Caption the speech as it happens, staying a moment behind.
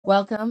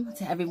Welcome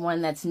to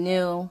everyone that's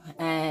new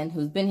and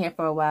who's been here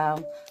for a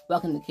while.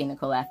 Welcome to K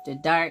Nicole After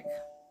Dark,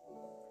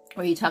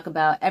 where you talk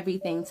about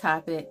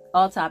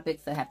all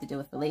topics that have to do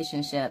with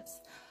relationships.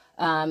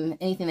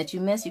 Anything that you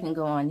miss, you can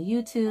go on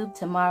YouTube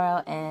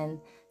tomorrow and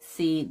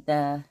see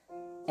the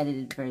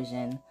edited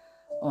version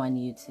on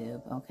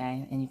YouTube,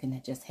 okay? And you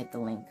can just hit the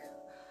link.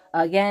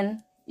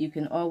 Again, you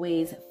can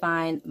always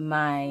find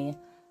my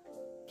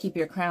Keep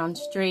Your Crown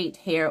Straight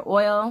hair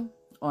oil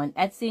on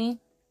Etsy.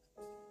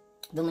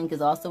 The link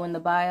is also in the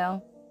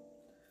bio.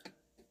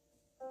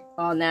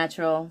 All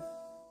natural,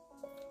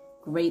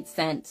 great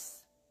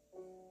scents,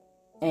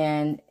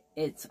 and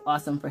it's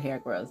awesome for hair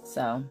growth.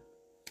 So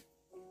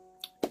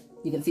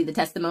you can see the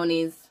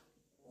testimonies.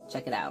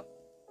 Check it out.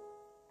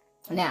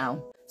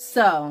 Now,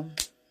 so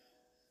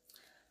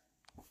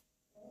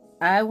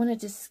I want to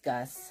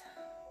discuss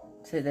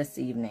to this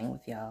evening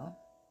with y'all.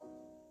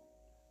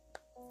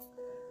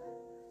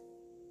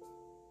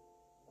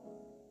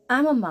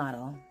 I'm a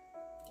model.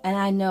 And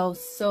I know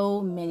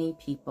so many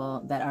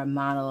people that are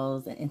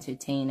models and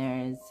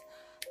entertainers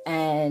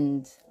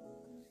and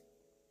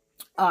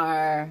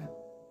are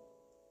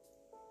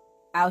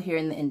out here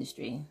in the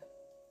industry.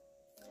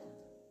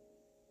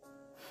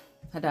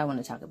 How do I want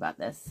to talk about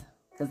this?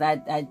 Because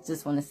I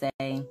just want to say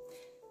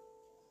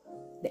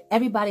that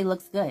everybody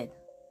looks good.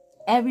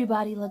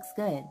 Everybody looks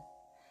good.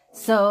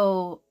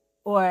 So,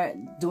 or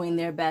doing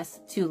their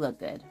best to look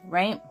good,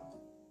 right?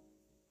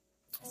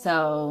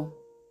 So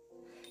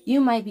you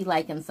might be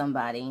liking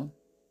somebody.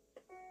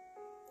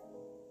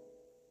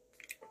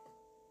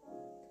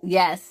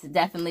 Yes,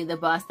 definitely the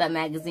Bossed Up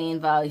Magazine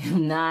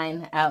Volume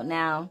 9 out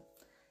now.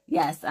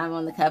 Yes, I'm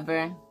on the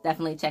cover.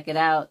 Definitely check it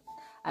out.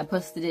 I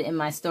posted it in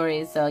my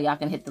stories, so y'all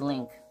can hit the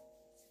link.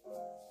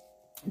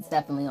 It's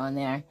definitely on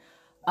there.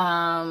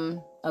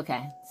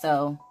 Okay,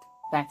 so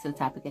back to the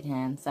topic at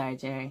hand. Sorry,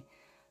 Jerry.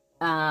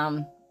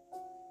 All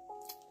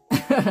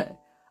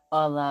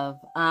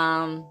love.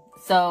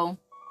 So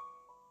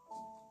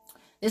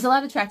there's a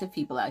lot of attractive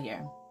people out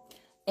here.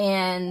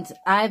 And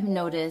I've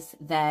noticed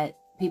that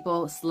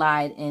people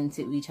slide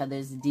into each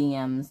other's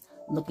DMs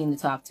looking to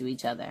talk to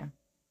each other.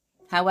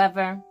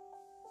 However,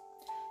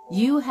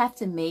 you have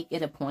to make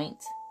it a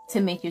point to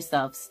make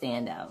yourself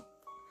stand out.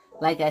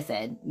 Like I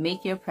said,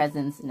 make your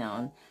presence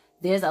known.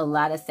 There's a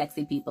lot of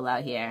sexy people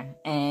out here.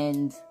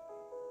 And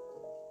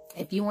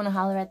if you want to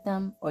holler at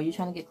them or you're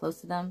trying to get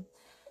close to them,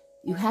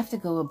 you have to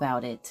go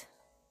about it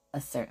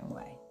a certain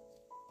way.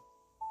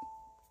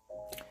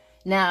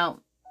 Now,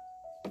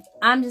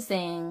 I'm just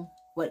saying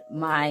what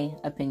my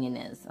opinion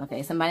is,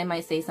 okay? Somebody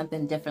might say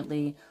something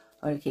differently,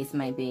 or the case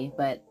might be,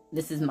 but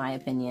this is my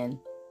opinion.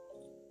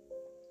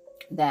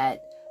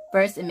 That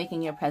first in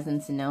making your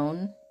presence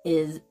known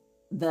is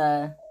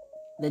the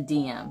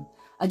DM.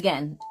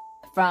 Again,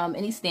 from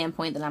any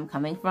standpoint that I'm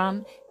coming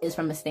from, is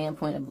from a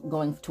standpoint of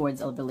going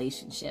towards a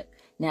relationship.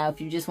 Now, if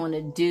you just want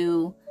to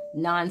do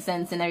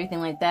nonsense and everything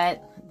like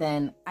that,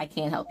 then I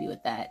can't help you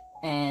with that.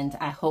 And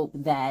I hope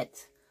that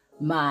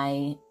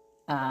my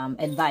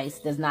advice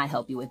does not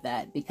help you with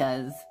that,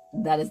 because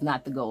that is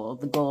not the goal.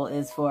 The goal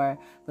is for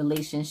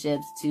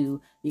relationships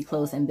to be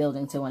close and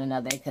building to one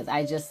another, because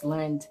I just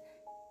learned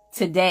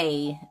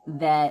today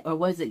that, or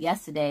was it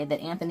yesterday,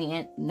 that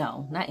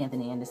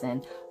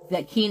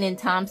that Kenan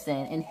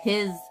Thompson and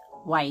his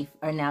wife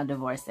are now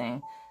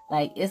divorcing.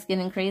 Like, it's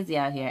getting crazy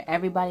out here.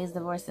 Everybody's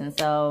divorcing.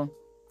 So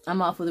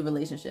I'm all for the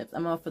relationships.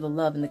 I'm all for the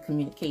love and the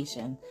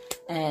communication.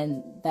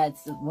 And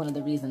that's one of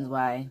the reasons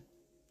why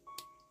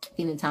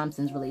Kenan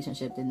Thompson's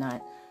relationship did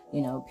not,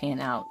 pan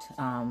out,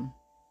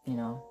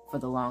 for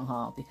the long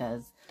haul,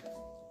 because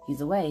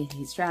he's away,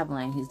 he's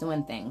traveling, he's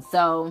doing things.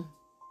 So,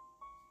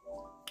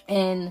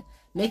 in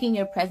making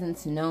your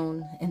presence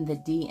known in the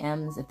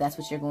DMs, if that's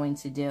what you're going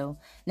to do.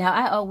 Now,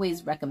 I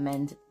always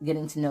recommend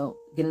getting to know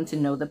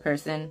the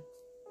person,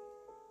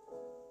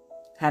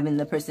 having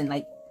the person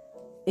like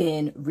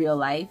in real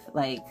life,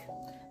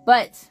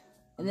 but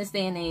in this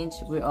day and age,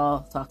 we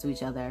all talk to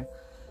each other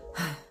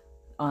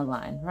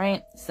online,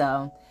 right?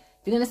 So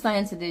if you're going to slide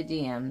into their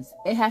DMs,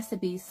 it has to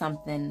be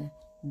something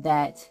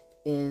that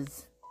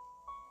is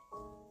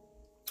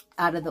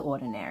out of the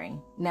ordinary.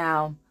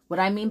 Now, what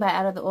I mean by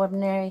out of the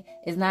ordinary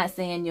is not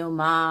saying yo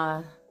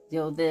ma,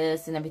 yo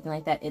this and everything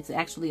like that. It's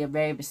actually a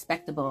very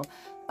respectable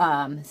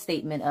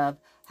statement of,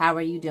 how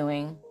are you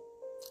doing?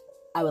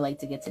 I would like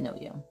to get to know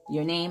you.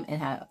 Your name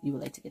and how you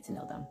would like to get to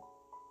know them.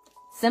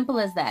 Simple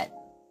as that.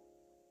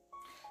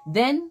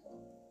 Then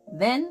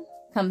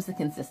comes the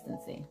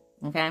consistency.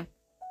 Okay?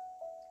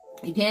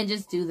 You can't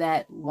just do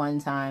that one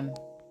time,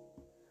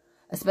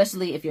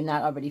 especially if you're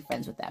not already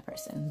friends with that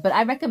person. But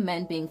I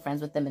recommend being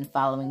friends with them and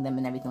following them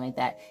and everything like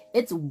that.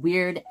 It's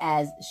weird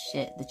as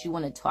shit that you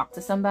want to talk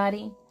to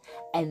somebody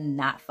and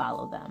not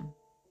follow them.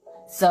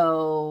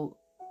 So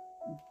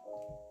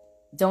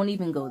don't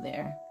even go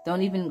there.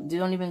 Don't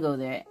even go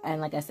there. And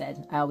like I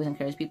said, I always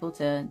encourage people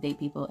to date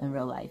people in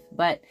real life.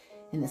 But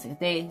in this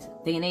day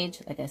and age,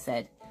 like I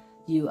said,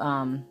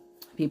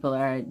 people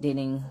are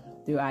dating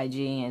through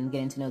IG and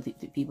getting to know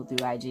people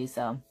through IG.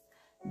 So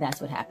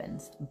that's what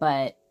happens.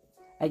 But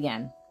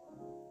again,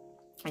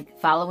 like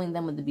following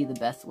them would be the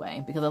best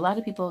way, because a lot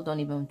of people don't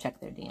even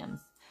check their DMs.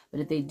 But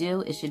if they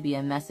do, it should be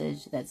a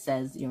message that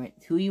says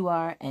who you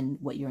are and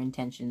what your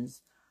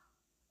intentions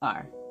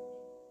are.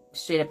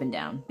 Straight up and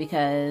down.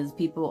 Because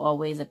people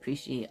always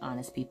appreciate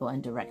honest people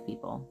and direct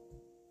people.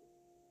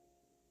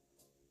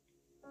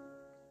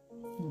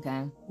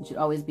 Okay? You should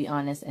always be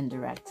honest and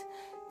direct.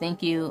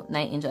 Thank you,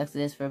 Night Angel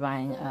Exodus, for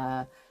buying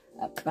a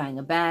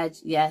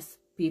badge. Yes,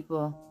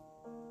 people,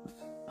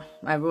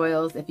 my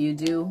royals, if you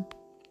do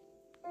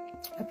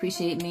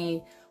appreciate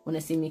me, want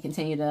to see me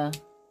continue to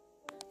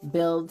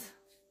build,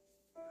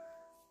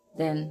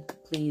 then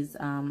please,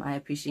 I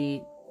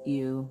appreciate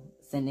you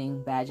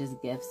sending badges,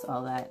 gifts,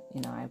 all that.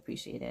 You know, I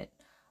appreciate it.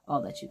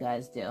 All that you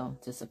guys do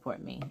to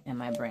support me and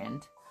my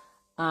brand.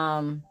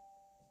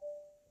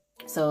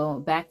 So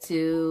back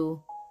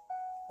to,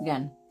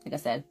 again, like I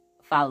said,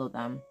 follow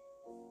them.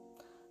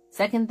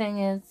 Second thing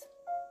is,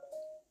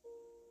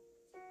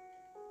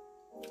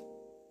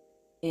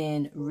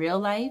 in real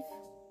life,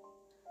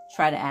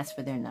 try to ask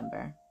for their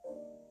number.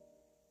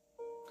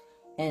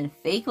 In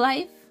fake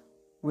life,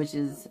 which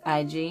is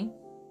IG,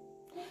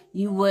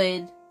 you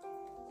would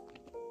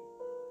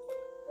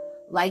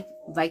like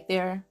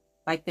their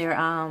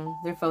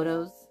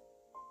photos,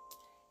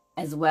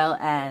 as well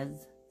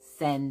as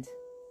send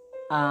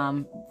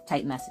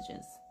type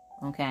messages.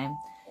 Okay,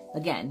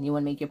 again, you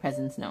want to make your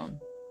presence known.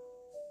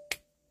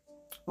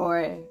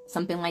 Or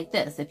something like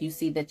this: if you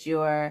see that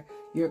your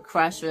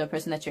crush or the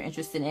person that you're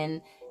interested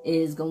in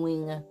is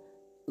going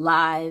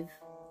live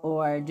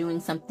or doing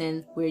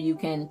something where you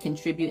can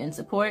contribute and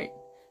support,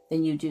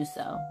 then you do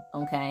so.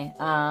 Okay.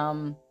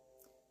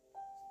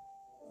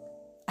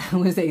 I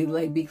would say,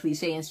 like, be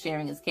cliche and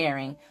sharing is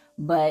caring,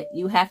 but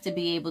you have to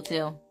be able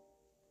to.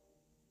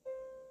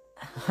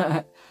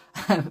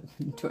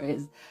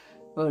 Victoria's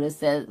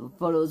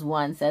photos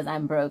 1 says,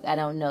 I'm broke, I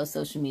don't know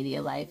social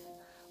media life.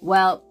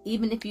 Well,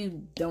 even if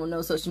you don't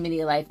know social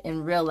media life,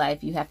 in real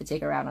life, you have to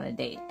take her out on a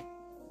date.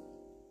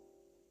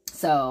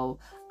 So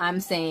I'm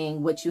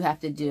saying what you have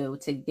to do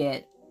to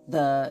get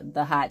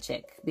the hot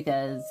chick,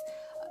 because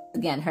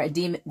again, her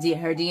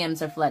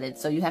DMs are flooded,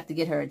 so you have to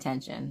get her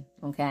attention.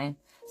 Okay,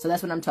 so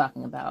that's what I'm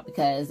talking about,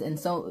 because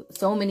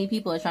so many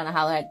people are trying to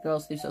holler at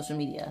girls through social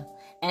media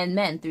and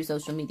men through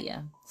social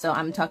media. So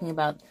I'm talking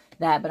about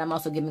that, but I'm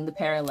also giving the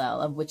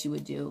parallel of what you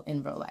would do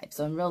in real life.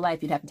 So in real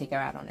life, you'd have to take her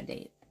out on a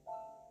date.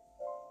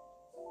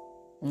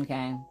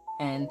 Okay,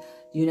 and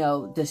you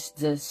know,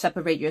 to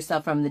separate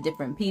yourself from the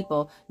different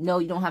people, no,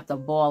 you don't have to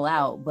ball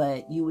out,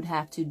 but you would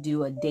have to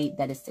do a date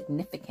that is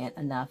significant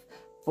enough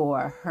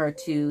for her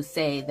to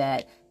say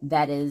that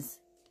that is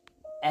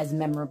as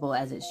memorable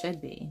as it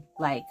should be.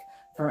 Like,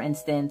 for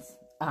instance,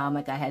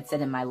 like I had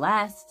said in my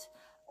last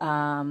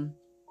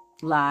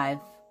live,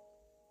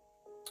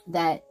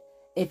 that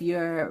if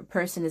your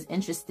person is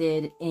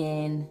interested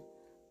in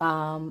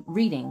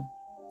reading,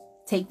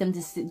 take them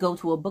to go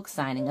to a book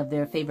signing of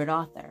their favorite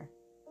author.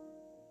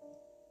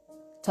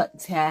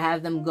 To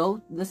have them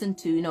go listen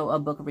to, you know, a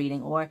book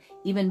reading, or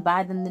even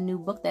buy them the new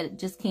book that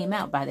just came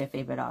out by their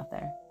favorite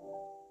author.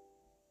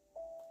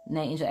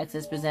 Night Angel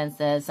Exodus Presents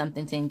says,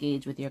 something to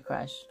engage with your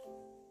crush.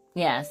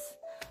 Yes.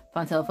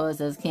 Fontel Photo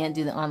says, can't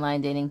do the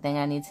online dating thing.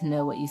 I need to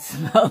know what you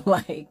smell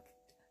like.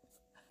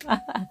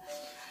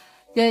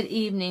 Good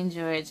evening,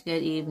 George.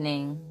 Good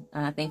evening.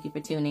 Thank you for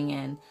tuning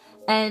in.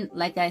 And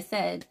like I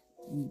said,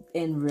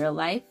 in real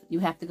life, you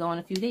have to go on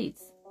a few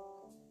dates.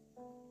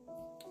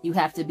 You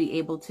have to be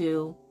able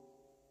to,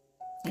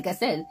 like I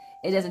said,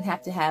 it doesn't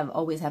have to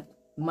always have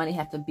money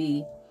have to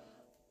be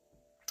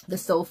the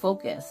sole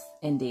focus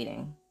in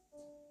dating.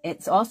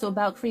 It's also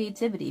about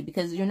creativity,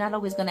 because you're not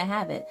always going to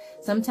have it.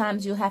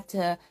 Sometimes you have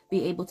to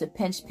be able to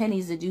pinch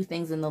pennies to do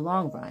things in the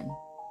long run,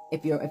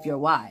 if you're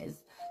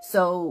wise.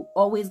 So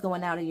always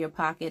going out of your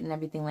pocket and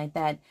everything like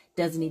that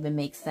doesn't even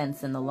make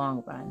sense in the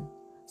long run.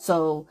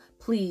 So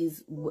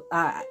please,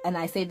 and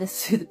I say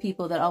this to the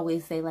people that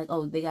always say, like,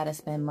 oh, they got to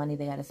spend money,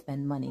 they got to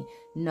spend money.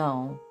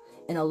 No.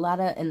 In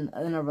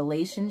a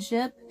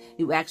relationship,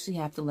 you actually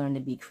have to learn to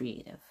be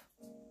creative.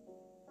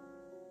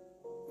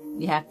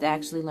 You have to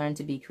actually learn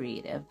to be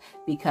creative,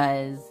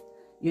 because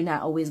you're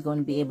not always going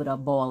to be able to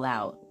ball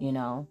out, you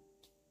know,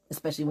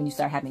 especially when you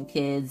start having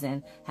kids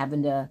and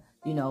having to,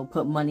 you know,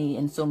 put money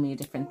in so many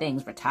different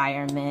things,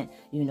 retirement,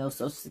 you know,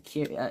 Social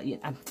Security,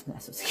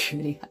 not Social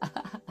Security,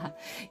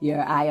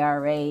 your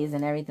IRAs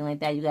and everything like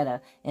that. You got to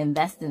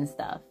invest in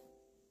stuff.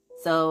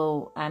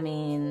 So, I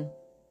mean,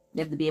 you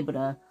have to be able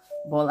to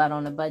ball out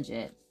on a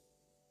budget.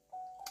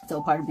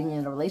 So part of being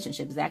in a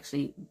relationship is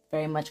actually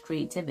very much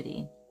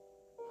creativity.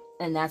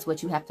 And that's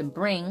what you have to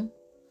bring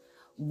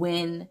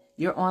when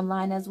you're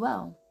online as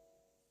well.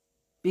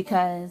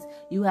 Because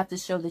you have to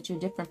show that you're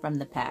different from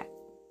the pack.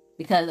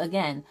 Because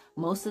again,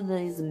 most of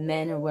these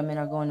men or women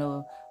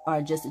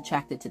are just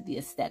attracted to the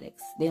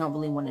aesthetics. They don't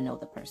really want to know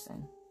the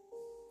person.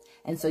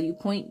 And so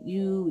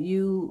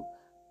you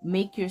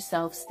make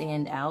yourself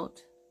stand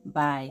out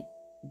by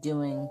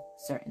doing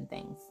certain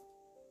things.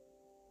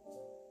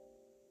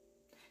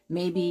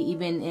 Maybe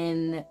even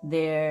in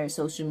their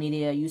social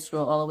media, you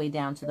scroll all the way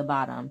down to the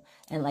bottom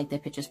and like their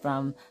pictures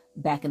from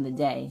back in the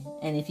day.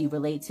 And if you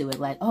relate to it,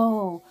 like,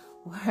 oh,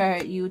 were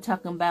you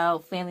talking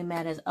about family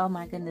matters? Oh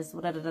my goodness,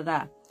 whatever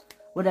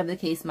the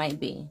case might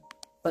be.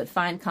 But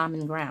find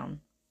common ground.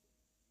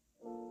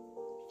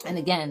 And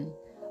again,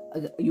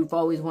 you've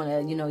always want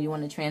to, you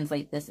want to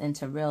translate this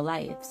into real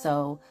life.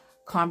 So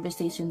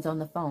conversations on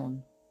the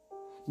phone,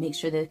 make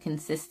sure they're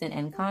consistent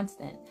and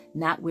constant,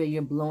 not where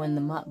you're blowing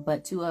them up,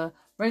 but to a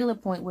regular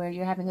point where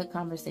you're having a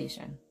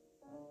conversation.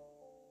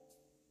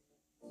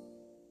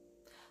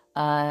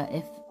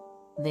 If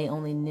they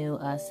only knew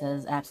us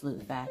as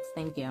absolute facts.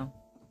 Thank you.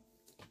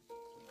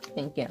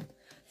 Thank you.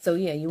 So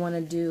yeah, you want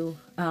to do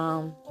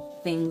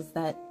things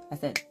that I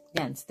said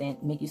again,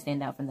 make you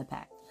stand out from the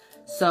pack.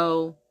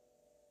 So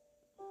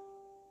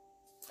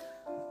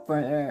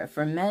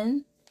for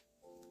men,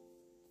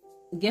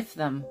 gift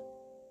them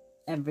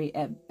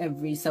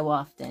every so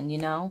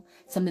often,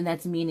 something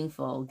that's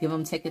meaningful. Give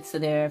them tickets to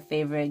their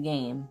favorite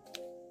game.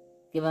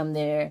 Give them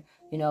their,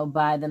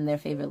 buy them their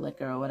favorite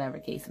liquor or whatever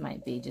case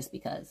might be, just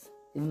because.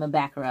 Give them a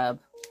back rub,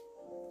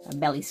 a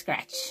belly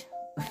scratch.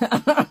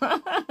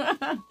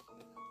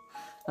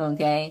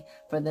 Okay,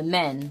 for the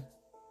men,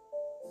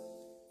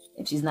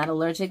 if she's not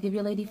allergic, give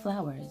your lady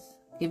flowers.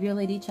 Give your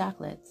lady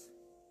chocolates.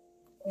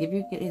 Give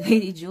your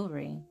lady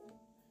jewelry.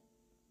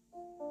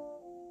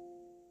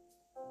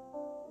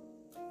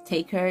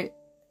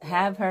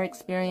 Have her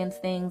experience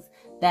things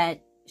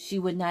that she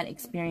would not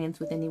experience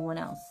with anyone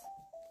else.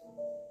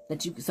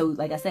 So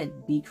like I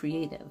said, be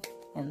creative.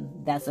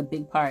 And that's a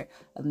big part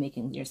of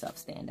making yourself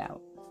stand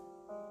out.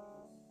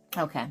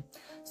 Okay.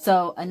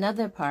 So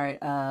another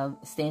part of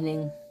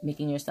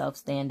making yourself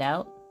stand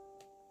out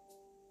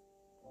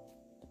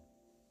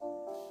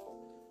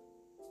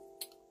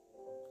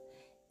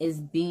is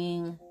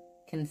being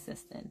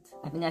consistent.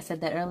 I think I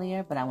said that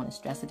earlier, but I want to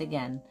stress it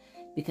again,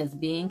 because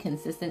being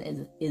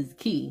consistent is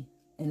key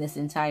in this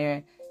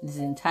entire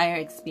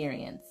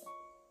experience.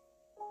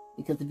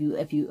 Because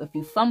if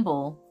you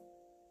fumble,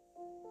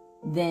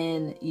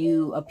 then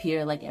you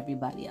appear like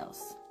everybody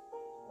else.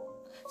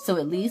 So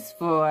at least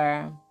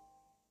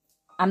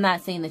I'm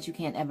not saying that you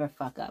can't ever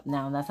fuck up.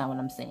 No, that's not what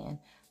I'm saying.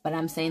 But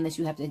I'm saying that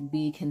you have to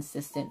be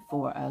consistent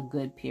for a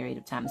good period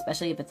of time,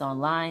 especially if it's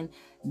online.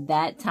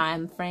 That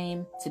time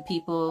frame to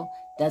people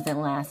doesn't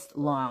last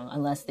long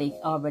unless they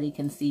already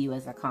can see you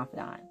as a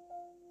confidant.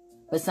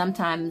 But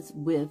sometimes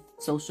with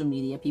social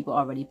media, people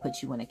already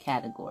put you in a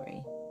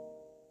category.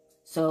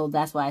 So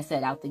that's why I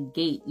said out the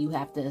gate, you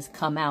have to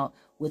come out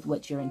with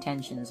what your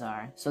intentions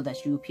are so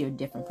that you appear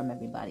different from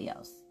everybody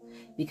else.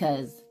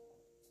 Because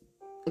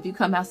if you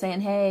come out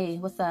saying, hey,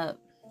 what's up?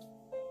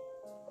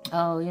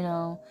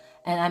 Oh,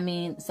 and I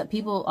mean, so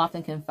people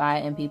often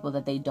confide in people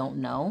that they don't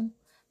know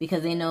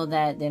because they know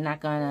that they're not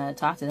going to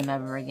talk to them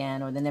ever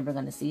again, or they're never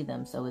going to see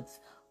them. So it's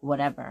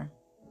whatever.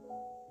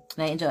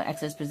 Night Angel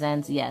Access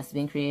presents, yes,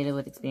 being creative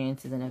with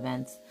experiences and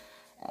events.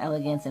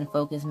 Elegance and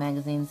Focus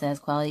magazine says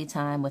quality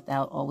time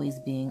without always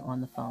being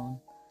on the phone.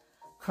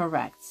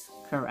 Correct.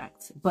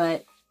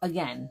 But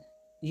again,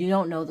 you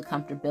don't know the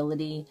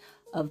comfortability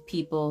of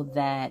people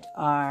that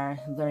are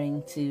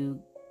learning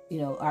to,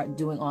 are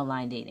doing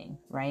online dating,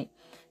 right?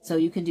 So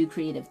you can do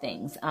creative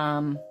things.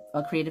 A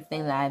creative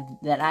thing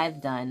that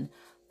I've done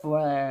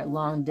for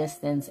long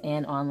distance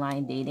and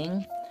online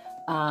dating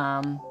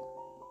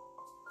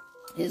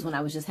is when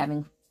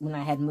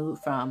I had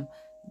moved from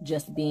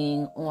just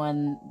being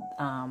on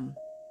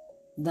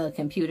the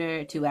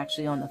computer to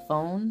actually on the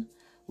phone,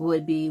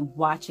 would be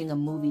watching a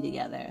movie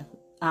together.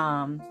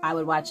 I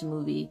would watch a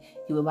movie,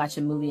 he would watch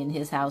a movie in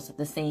his house,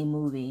 the same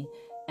movie,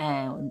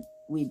 and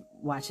we'd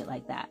watch it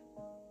like that.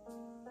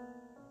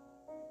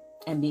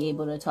 And be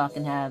able to talk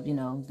and have,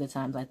 good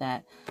times like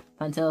that.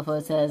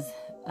 Pantelfo says,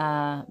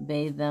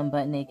 bathe them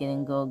butt naked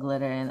in gold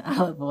glitter and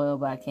olive oil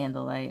by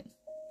candlelight.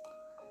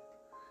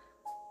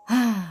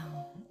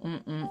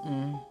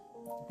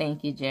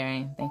 Thank you,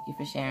 Jerry. Thank you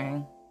for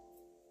sharing.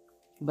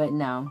 But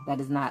no, that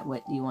is not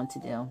what you want to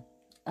do.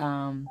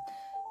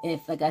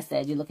 If, like I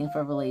said, you're looking for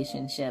a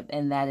relationship,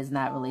 and that is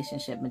not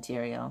relationship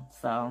material.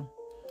 So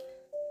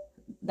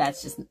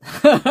that's just,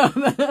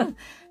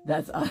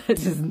 that's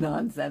just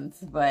nonsense.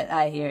 But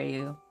I hear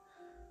you.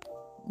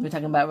 We're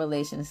talking about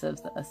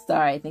relationships.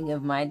 Sorry, think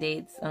of my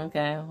dates.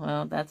 Okay,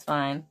 well, that's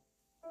fine.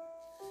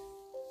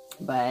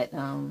 But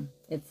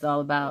it's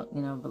all about,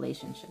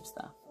 relationship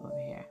stuff over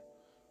here.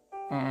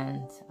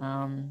 And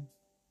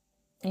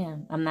yeah,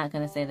 I'm not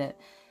going to say that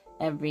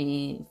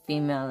every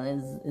female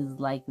is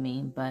like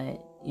me,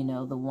 but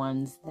the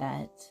ones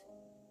that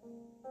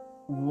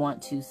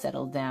want to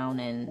settle down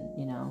and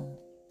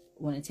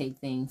want to take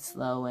things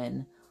slow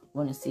and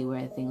want to see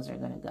where things are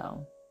going to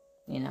go,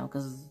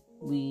 because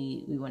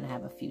we want to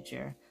have a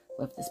future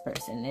with this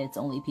person. It's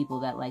only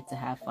people that like to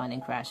have fun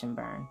and crash and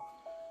burn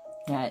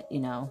that,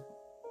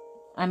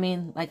 I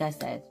mean, like I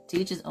said, to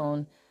each his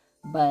own,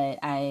 but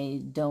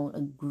I don't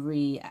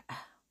agree.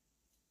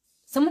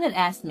 Someone had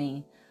asked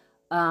me,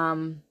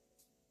 and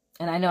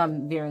I know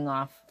I'm veering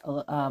off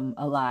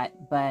a lot,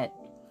 but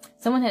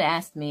someone had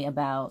asked me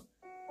about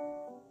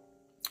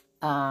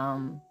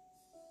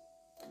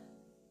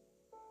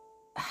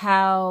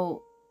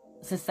how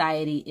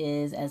society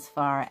is as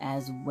far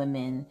as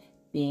women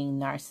being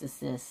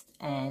narcissists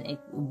and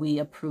we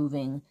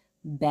approving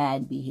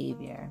bad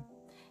behavior.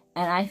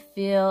 And I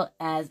feel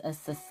as a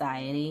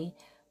society,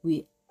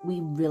 we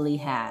really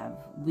have.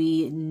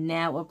 We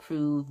now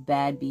approve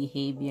bad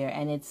behavior,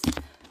 and it's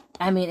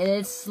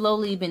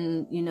slowly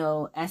been,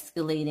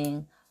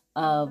 escalating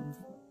of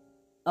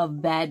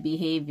bad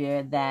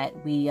behavior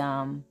that we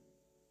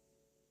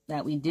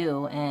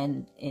do,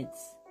 and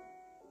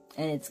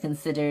it's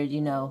considered,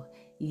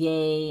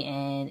 yay,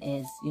 and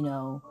is,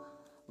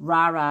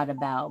 rah-rah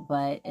about.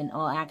 But in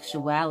all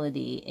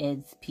actuality,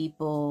 it's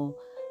people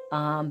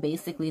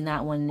basically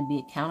not wanting to be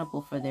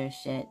accountable for their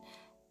shit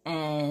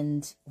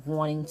and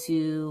wanting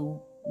to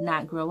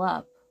not grow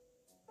up.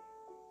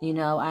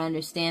 I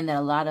understand that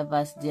a lot of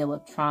us deal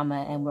with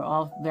trauma, and we're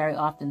all very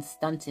often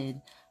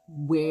stunted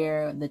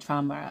when the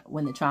trauma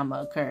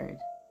occurred.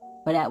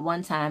 But at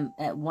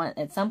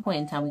some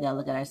point in time, we gotta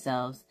look at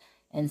ourselves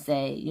and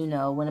say,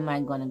 when am I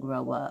going to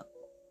grow up?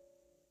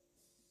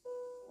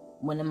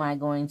 When am I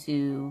going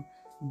to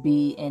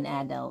be an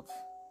adult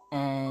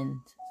and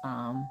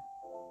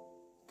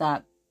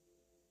stop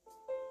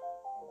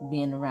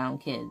being around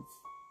kids?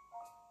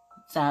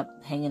 Stop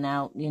hanging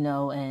out,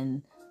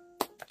 and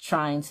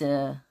trying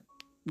to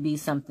be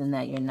something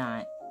that you're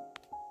not.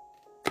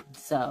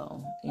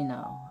 So,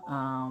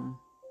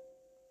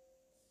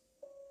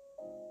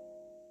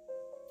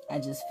 I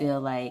just feel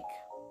like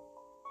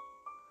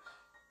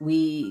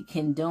we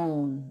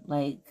condone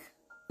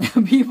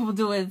people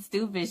doing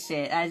stupid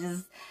shit. I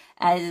just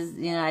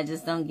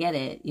don't get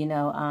it.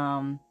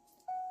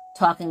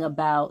 Talking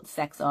about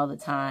sex all the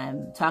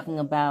time, talking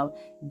about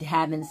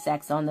having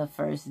sex on the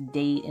first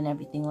date and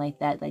everything like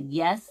that. Like,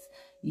 yes,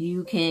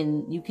 you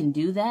can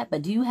do that,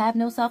 but do you have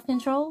no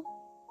self-control?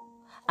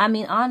 I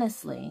mean,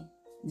 honestly,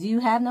 do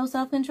you have no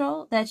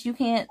self-control that you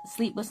can't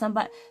sleep with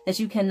somebody, that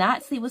you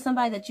cannot sleep with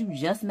somebody that you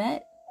just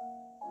met?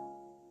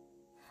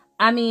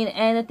 I mean,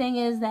 and the thing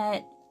is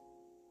that,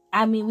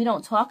 we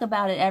don't talk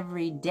about it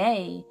every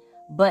day,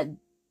 but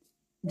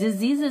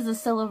diseases are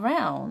still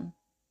around.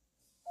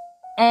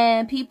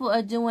 And people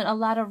are doing a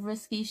lot of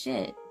risky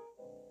shit.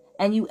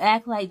 And you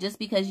act like just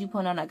because you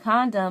put on a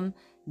condom,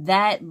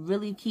 that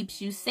really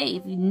keeps you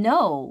safe.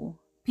 No.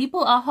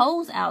 People are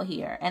hoes out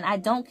here. And I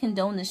don't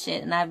condone the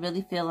shit. And I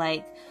really feel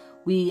like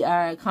we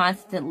are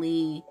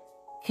constantly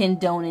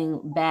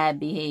condoning bad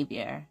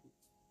behavior.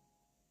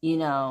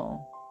 And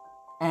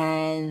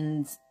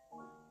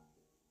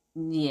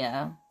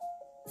yeah.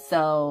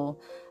 So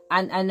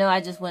I know I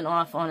just went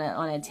off on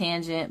a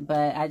tangent,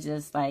 but I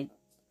just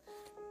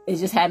it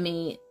just had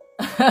me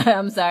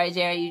I'm sorry,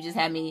 Jerry, you just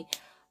had me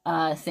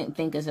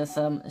think of just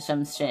some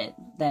shit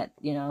that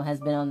has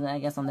been on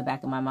the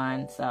back of my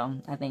mind.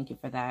 So I thank you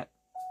for that.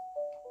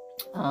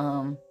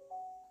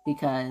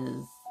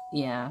 Because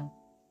yeah,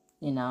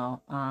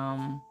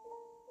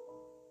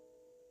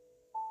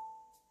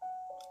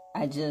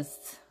 I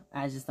just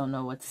don't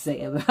know what to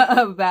say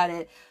about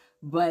it,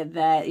 but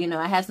that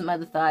I have some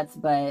other thoughts,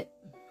 but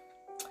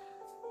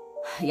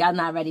y'all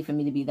not ready for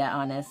me to be that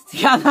honest.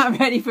 Y'all not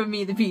ready for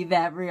me to be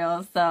that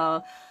real.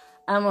 So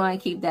I'm going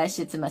to keep that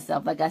shit to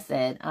myself. Like I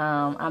said,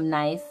 I'm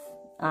nice.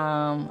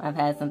 I've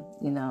had some,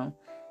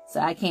 so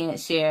I can't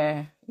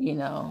share,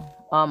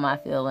 all my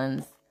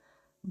feelings.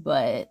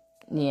 But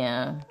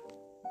yeah.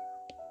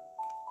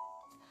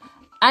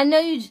 I know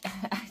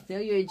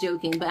you're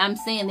joking, but I'm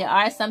saying there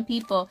are some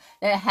people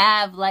that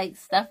have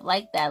stuff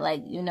like that,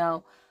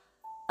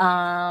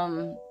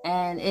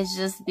 and it's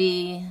just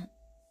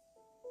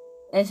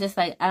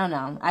I don't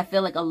know. I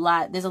feel like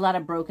there's a lot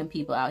of broken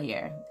people out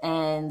here,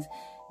 and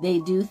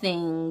they do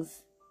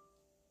things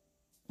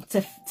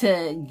to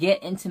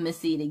get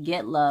intimacy, to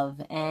get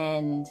love,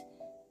 and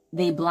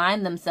they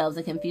blind themselves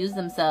and confuse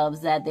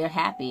themselves that they're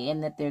happy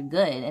and that they're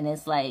good. And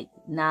it's like,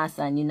 nah,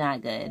 son, you're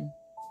not good.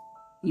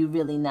 You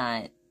really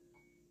not.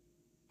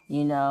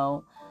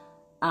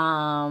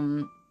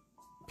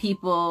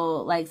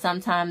 People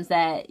sometimes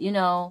that,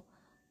 age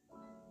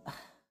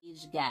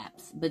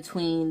gaps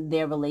between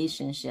their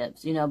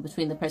relationships,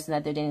 between the person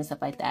that they're dating,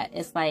 stuff like that.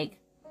 It's like,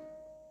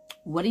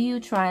 what are you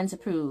trying to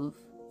prove?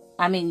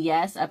 I mean,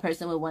 yes, a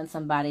person would want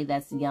somebody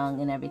that's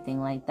young and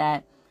everything like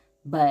that,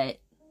 but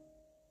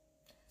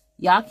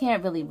y'all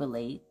can't really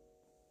relate.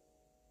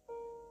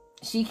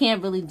 She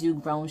can't really do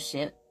grown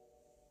shit.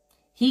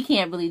 He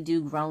can't really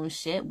do grown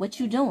shit. What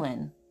you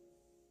doing?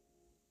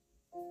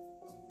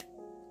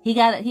 He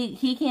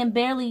can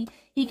barely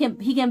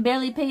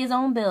pay his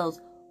own bills.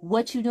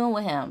 What you doing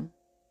with him?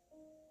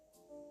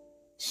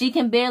 She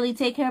can barely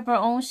take care of her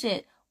own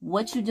shit.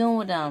 What you doing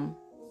with them?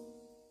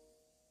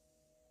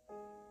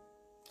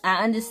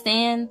 I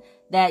understand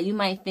that you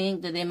might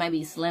think that there might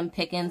be slim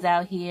pickings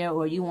out here,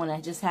 or you want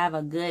to just have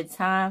a good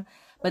time,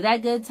 but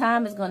that good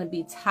time is going to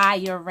be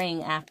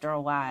tiring after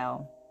a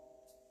while.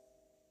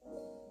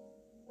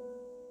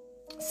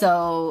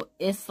 So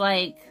it's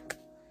like,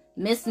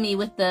 miss me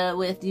with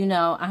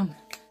I'm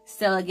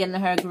still getting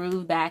her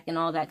groove back and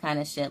all that kind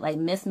of shit. Like,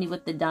 miss me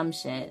with the dumb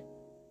shit.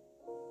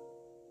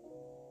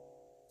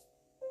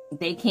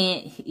 They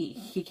can't,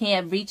 he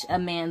can't reach a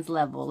man's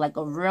level. Like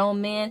a real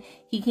man,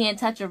 he can't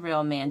touch a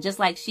real man. Just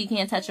like she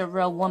can't touch a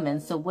real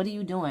woman. So what are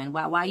you doing?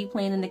 Why are you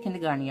playing in the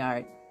kindergarten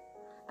yard?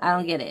 I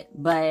don't get it.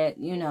 But,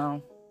 you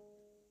know,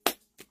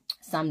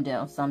 some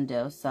do.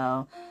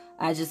 So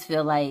I just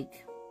feel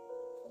like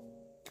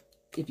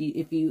if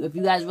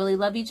you guys really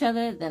love each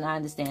other, then I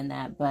understand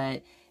that.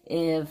 But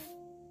if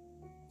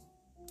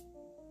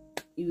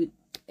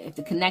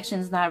the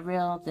connection's not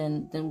real,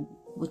 then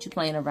what you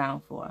playing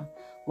around for?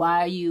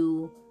 Why are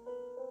you...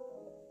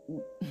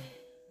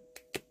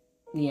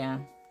 Yeah,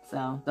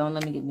 so don't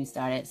let me get me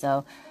started.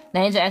 So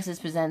Ninja Exes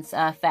presents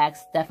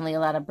facts. Definitely a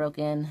lot of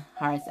broken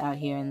hearts out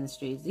here in the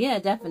streets. Yeah,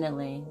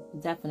 definitely.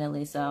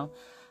 So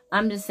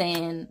I'm just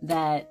saying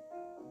that,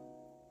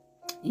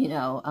 you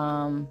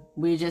know,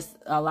 we just,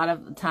 a lot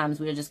of times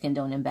we're just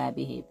condoning bad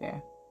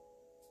behavior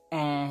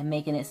and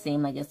making it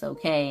seem like it's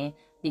okay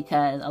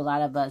because a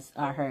lot of us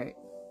are hurt.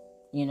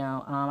 You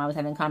know, I was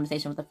having a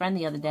conversation with a friend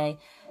the other day,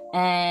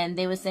 and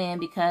they were saying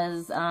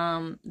because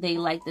they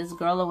liked this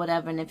girl or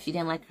whatever, and if she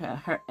didn't like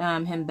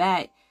him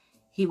back,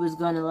 he was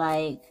gonna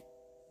like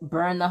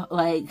burn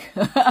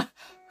the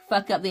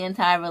fuck up the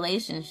entire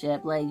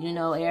relationship, like, you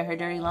know, air her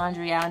dirty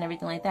laundry out and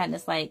everything like that. And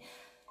it's like,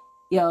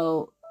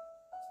 yo,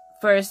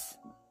 first,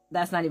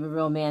 that's not even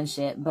real man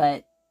shit.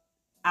 But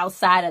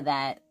outside of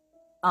that,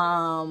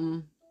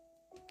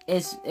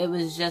 it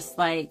was just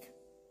like,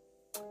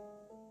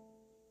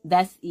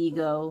 that's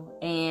ego.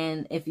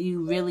 And if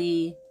you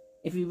really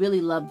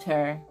loved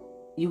her,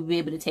 you'd be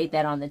able to take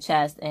that on the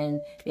chest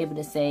and be able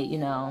to say, you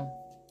know,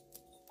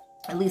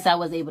 at least I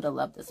was able to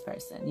love this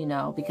person, you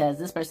know, because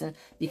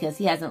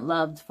he hasn't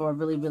loved for a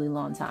really, really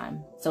long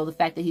time. So the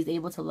fact that he's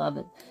able to love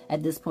it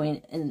at this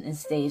point in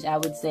stage, I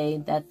would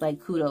say that's like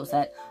kudos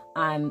that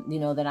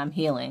I'm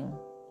healing.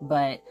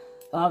 But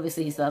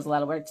obviously he still has a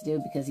lot of work to do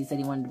because he said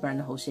he wanted to burn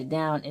the whole shit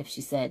down if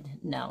she said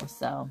no.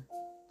 So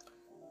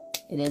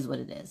it is what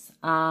it is.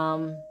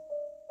 But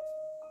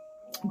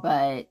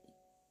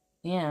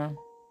yeah.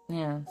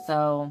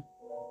 So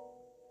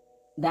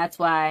that's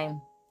why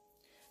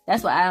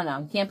I don't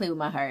know. Can't play with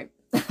my heart.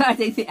 I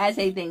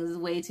take things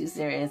way too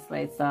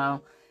seriously.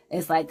 So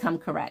it's like, come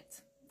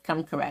correct.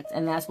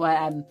 And that's why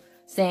I'm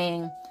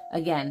saying,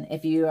 again,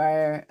 if you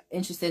are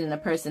interested in a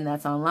person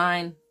that's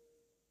online,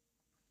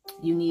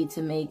 you need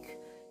to make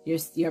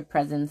your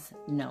presence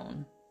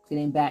known.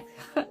 Getting back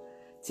to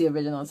the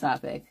original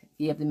topic,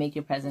 you have to make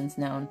your presence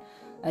known.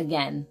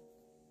 Again,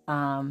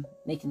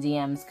 making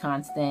DMs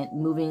constant,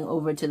 moving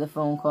over to the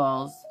phone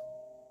calls,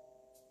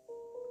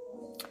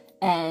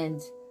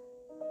 and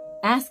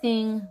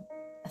asking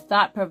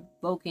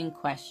thought-provoking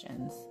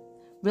questions.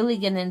 Really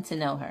getting to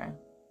know her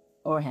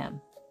or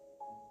him.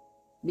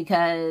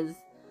 Because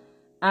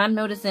I'm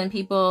noticing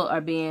people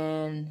are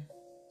being,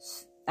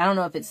 I don't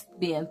know if it's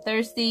being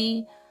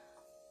thirsty.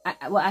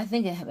 I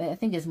think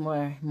it's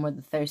more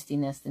the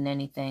thirstiness than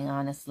anything,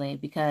 honestly,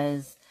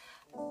 because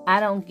I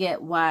don't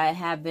get why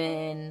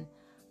having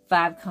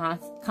 5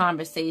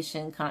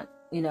 conversation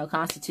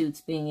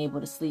constitutes being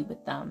able to sleep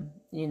with them,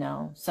 you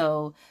know.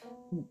 So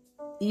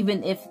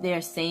even if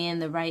they're saying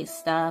the right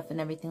stuff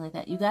and everything like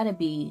that, you gotta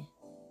be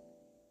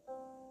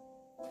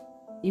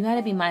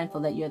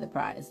mindful that you're the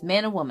prize.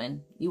 Man or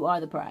woman, you are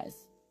the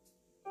prize.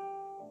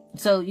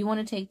 So you want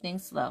to take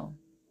things slow.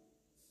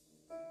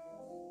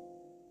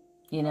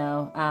 You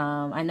know,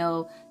 I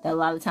know that a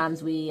lot of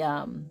times we're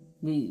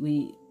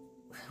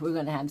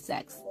gonna have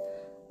sex,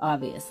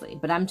 obviously,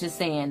 but I'm just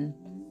saying,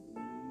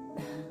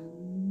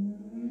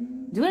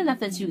 do it enough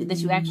that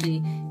you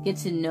actually get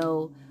to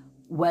know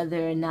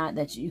whether or not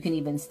that you can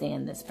even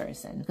stand this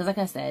person. Because like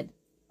I said,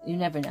 you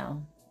never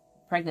know.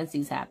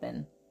 Pregnancies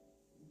happen.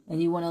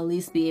 And you want to at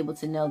least be able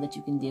to know that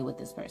you can deal with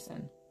this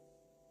person.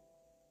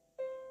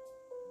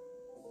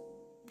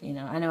 You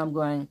know, I know I'm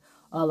going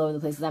all over the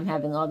place because I'm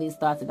having all these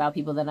thoughts about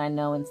people that I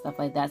know and stuff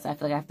like that. So I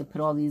feel like I have to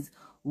put all these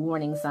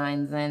warning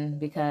signs in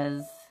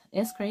because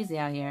it's crazy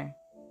out here.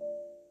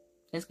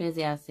 It's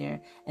crazy out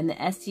here. And the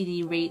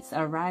STD rates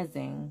are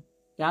rising.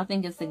 Y'all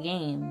think it's a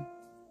game.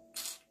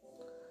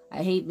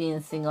 I hate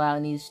being single out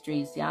in these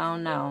streets. Y'all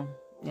know.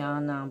 But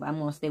I'm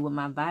going to stay with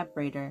my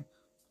vibrator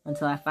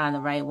until I find the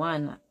right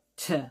one.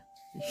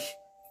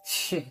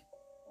 Shit.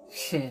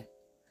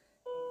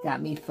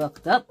 Got me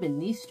fucked up in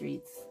these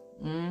streets.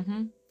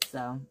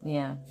 So,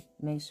 yeah.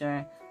 Make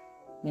sure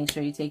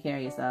you take care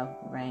of yourself,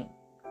 right?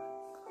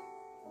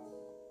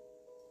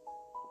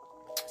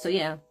 So,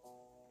 yeah.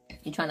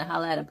 You're trying to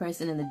holler at a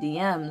person in the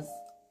DMs.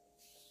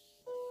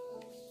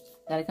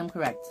 Gotta come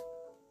correct.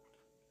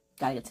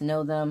 Gotta get to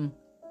know them.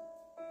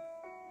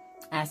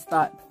 Ask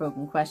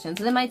thought-provoking questions.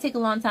 So it might take a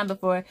long time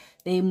before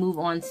they move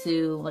on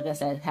to, like I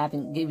said,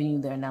 giving you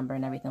their number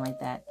and everything like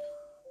that.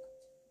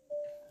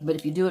 But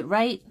if you do it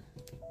right,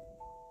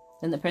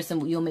 then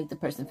you'll make the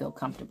person feel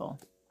comfortable.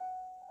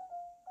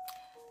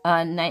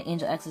 Night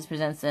Angel X's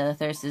presents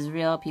thirst is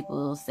real.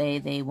 People say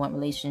they want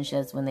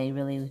relationships when they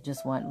really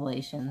just want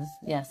relations.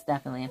 Yes,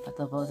 definitely. And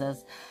Fatofo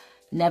says,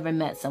 never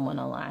met someone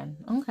online.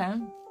 Okay.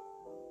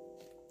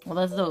 Well,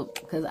 that's dope,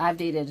 because I've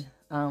dated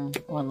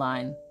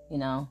online, you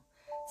know.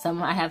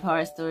 Some I have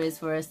horror stories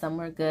for, some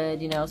were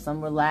good, you know,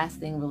 some were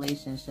lasting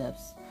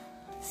relationships.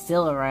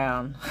 Still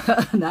around.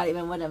 Not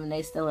even with them, and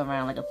they still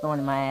around like a thorn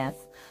in my ass.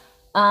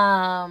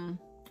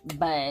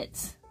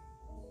 But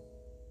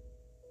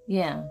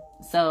yeah,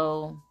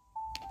 so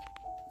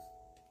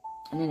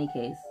in any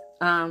case,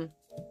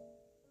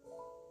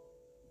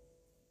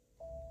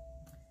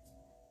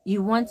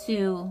 you want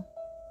to,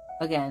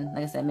 again,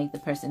 like I said, make the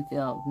person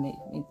feel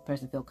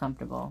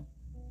comfortable.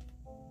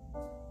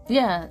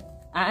 Yeah,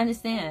 I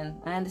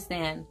understand.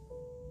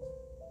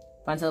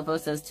 Fontofo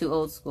says too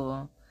old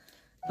school.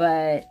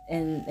 But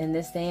in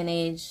this day and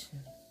age,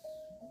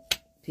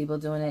 people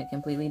doing it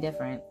completely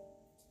different.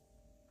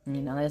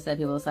 You know, like I said,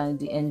 people sign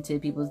into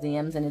people's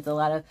DMs, and it's a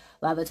lot of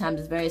the times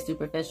it's very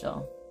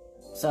superficial.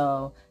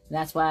 So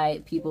that's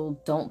why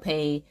people don't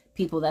pay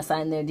people that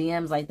sign their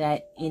DMs like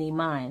that any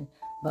mind.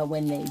 But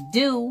when they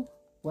do,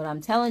 what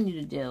I'm telling you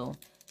to do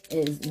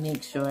is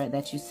make sure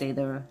that you say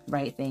the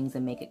right things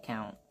and make it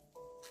count.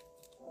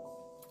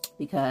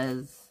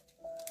 Because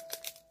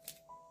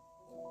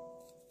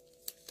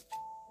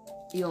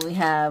you only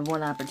have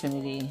one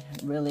opportunity,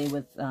 really,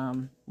 with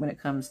when it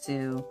comes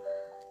to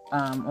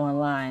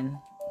online,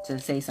 to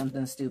say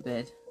something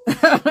stupid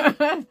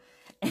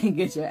and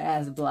get your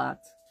ass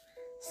blocked.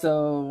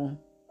 So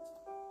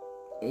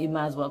you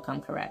might as well come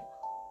correct.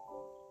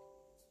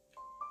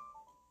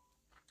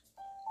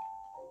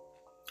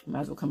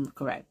 Might as well come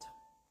correct.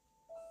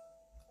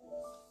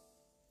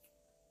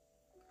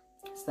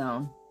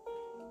 So,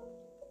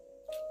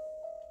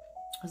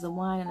 does the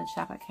wine and the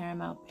chocolate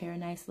caramel pair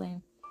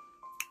nicely?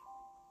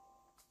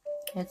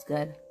 It's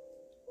good.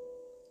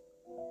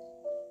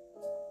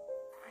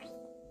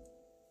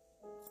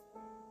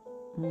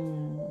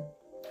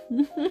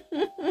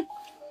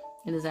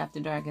 It is after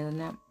dark, isn't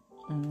it?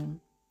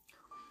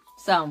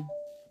 So,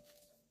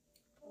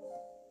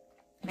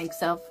 make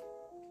self.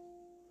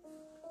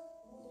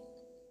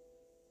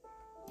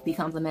 Be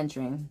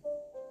complimentary.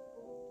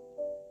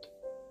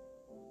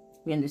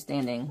 Be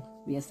understanding.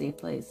 Be a safe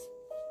place.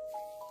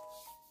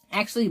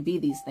 Actually be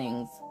these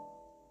things.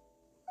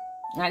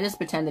 Not just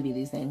pretend to be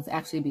these things.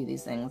 Actually be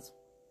these things.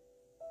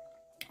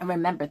 And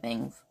remember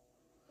things.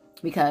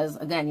 Because,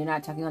 again, you're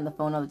not talking on the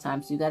phone all the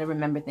time. So you got to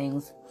remember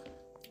things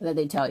that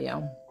they tell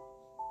you.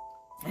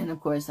 And, of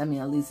course, I mean,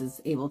 Elise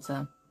is able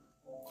to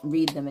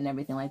read them and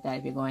everything like that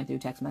if you're going through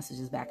text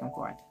messages back and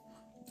forth.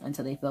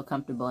 Until they feel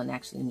comfortable in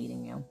actually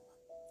meeting you.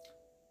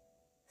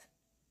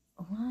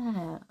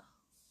 What?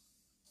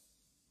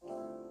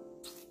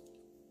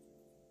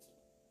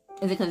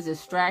 Is it because it's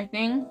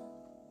distracting?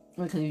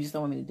 Or because you just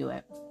don't want me to do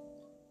it?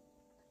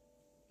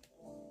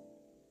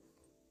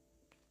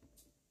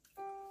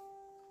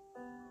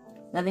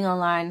 Nothing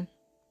online.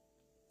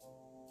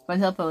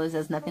 Frontal Polo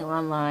says nothing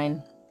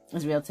online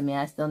is real to me.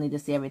 I still need to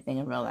see everything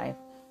in real life.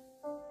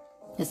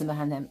 Listen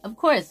behind them. Of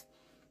course.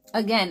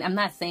 Again, I'm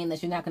not saying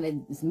that you're not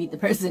going to meet the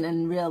person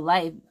in real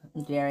life,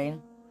 Jerry.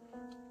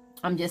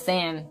 I'm just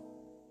saying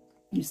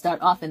you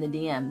start off in the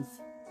DMs.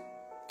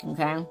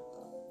 Okay?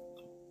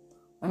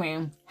 I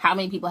mean, how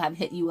many people have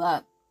hit you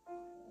up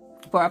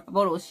for a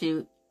photo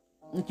shoot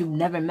that you've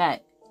never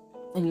met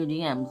in your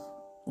DMs?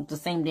 It's the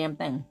same damn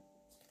thing.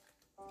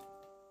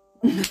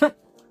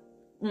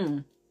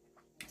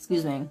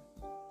 Excuse me.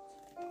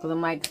 Because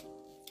I'm like,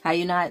 how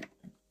you not?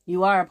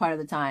 You are a part of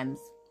the times.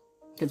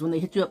 Because when they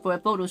hit you up for a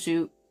photo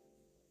shoot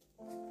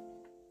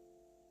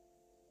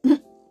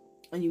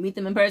and you meet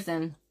them in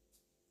person,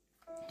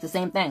 it's the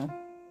same thing.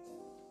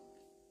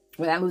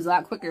 Well, that moves a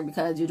lot quicker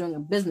because you're doing a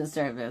business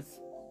service.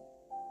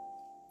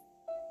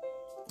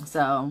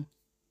 So,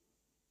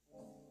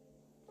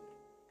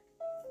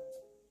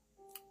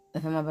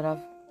 if I'm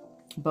above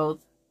both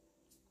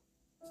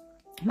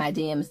my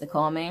DMs to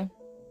call me,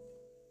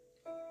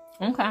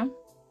 okay.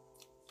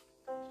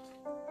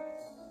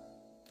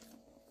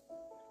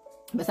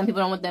 But some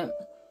people don't want them.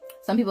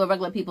 Some people are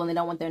regular people and they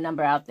don't want their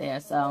number out there,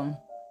 so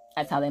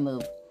that's how they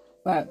move.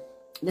 But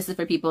this is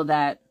for people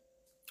that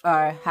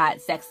are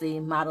hot, sexy,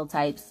 model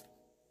types,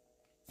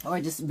 or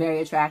just very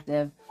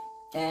attractive,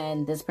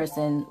 and this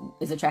person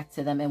is attracted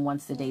to them and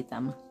wants to date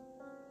them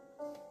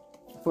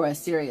for a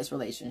serious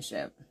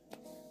relationship.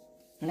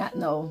 Not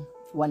no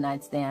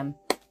one-night stand,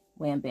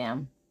 wham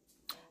bam.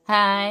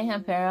 Hi,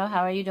 I'm Pero.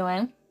 How are you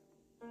doing?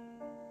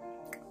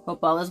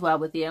 Hope all is well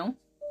with you.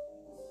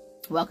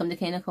 Welcome to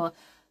K Nicole.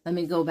 Let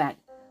me go back.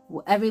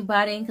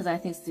 Everybody, because I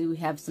think we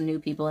have some new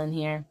people in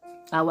here.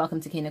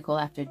 Welcome to K Nicole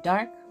After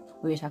Dark,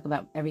 where we talk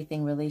about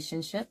everything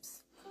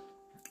relationships.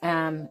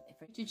 If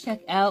you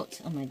check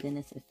out, oh my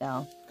goodness, it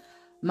fell.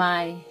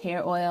 My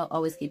hair oil,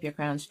 Always Keep Your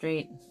Crown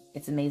Straight.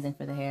 It's amazing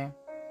for the hair.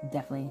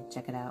 Definitely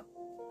check it out.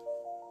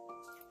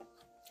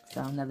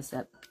 So, another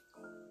step.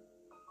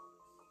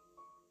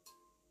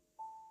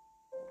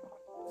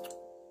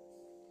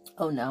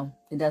 Oh no,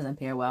 it doesn't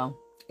pair well.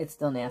 It's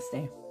still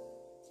nasty.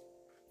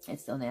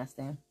 It's still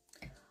nasty.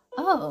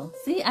 Oh,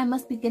 see, I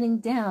must be getting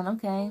down.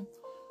 Okay.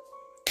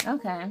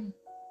 Okay.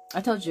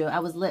 I told you I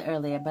was lit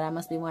earlier, but I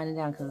must be winding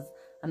down because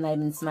I'm not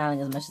even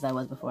smiling as much as I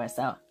was before.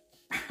 So,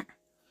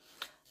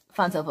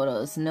 Fonto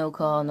photos. No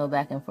call, no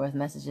back and forth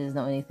messages,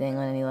 no anything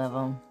on any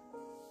level.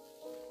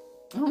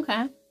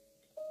 Okay.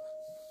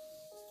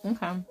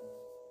 Okay.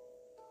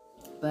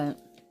 But,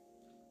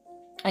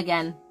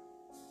 again,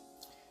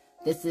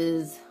 this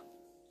is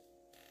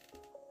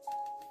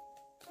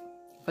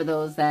for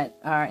those that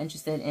are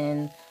interested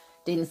in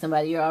dating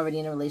somebody. You're already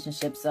in a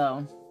relationship,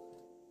 so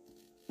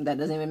that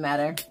doesn't even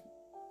matter.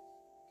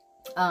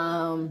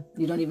 You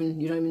don't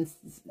even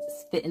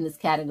fit in this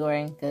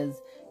category because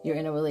you're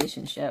in a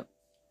relationship.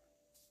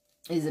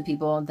 These are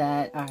people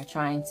that are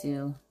trying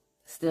to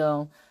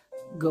still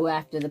go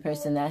after the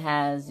person that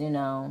has,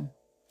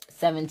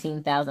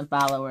 17,000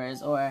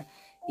 followers, or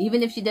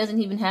even if she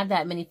doesn't even have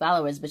that many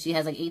followers, but she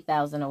has like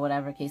 8,000 or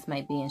whatever case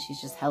might be, and she's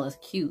just hella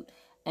cute.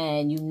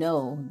 And you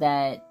know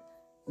that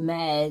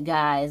mad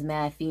guys,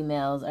 mad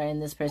females are in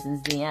this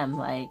person's DM.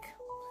 Like,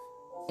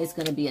 it's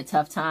going to be a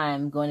tough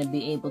time going to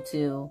be able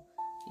to,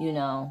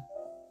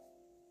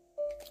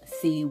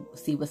 see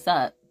what's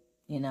up,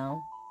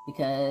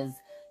 because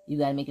you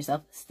got to make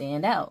yourself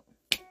stand out.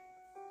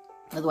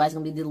 Otherwise, it's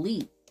going to be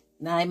delete.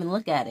 Not even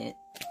look at it,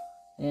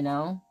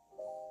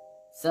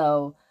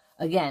 So,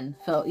 again,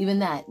 so even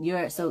that,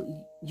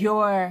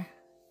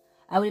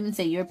 I would even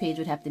say your page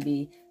would have to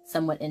be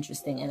somewhat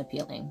interesting and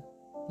appealing,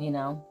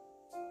 Not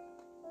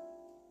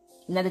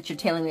that you're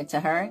tailoring it to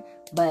her,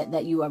 but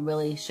that you are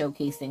really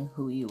showcasing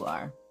who you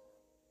are.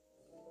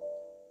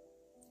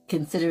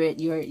 Consider it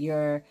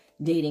your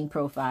dating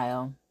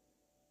profile.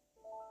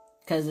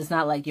 Because it's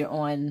not like you're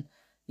on,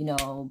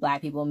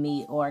 Black People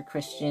Meet or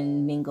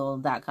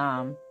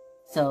ChristianMingle.com.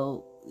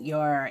 So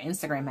your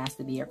Instagram has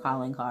to be your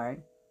calling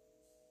card.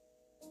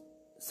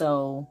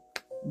 So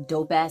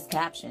dope ass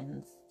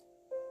captions.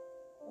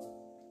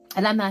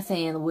 And I'm not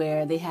saying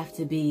where they have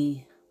to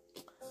be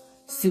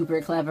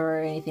super clever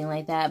or anything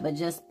like that, but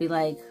just be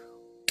like,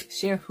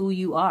 share who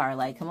you are.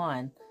 Like, come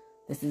on,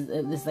 this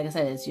like I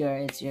said, it's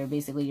your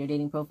basically your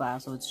dating profile,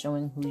 so it's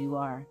showing who you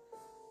are.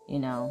 You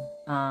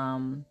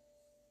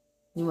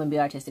want to be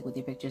artistic with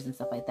your pictures and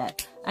stuff like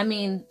that. I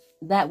mean,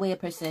 that way a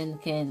person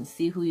can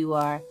see who you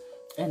are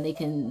and they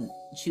can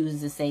choose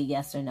to say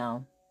yes or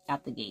no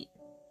out the gate.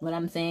 What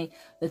I'm saying,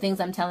 the things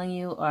I'm telling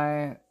you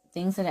are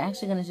things that are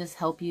actually going to just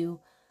help you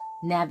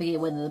navigate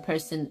whether the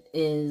person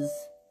is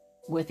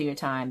worth your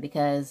time,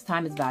 because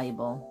time is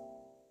valuable.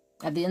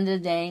 At the end of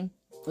the day,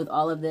 with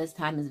all of this,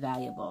 time is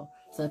valuable.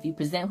 So if you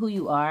present who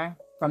you are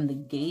from the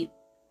gate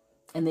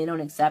and they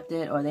don't accept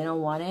it or they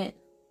don't want it,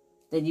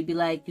 then you'd be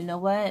like, you know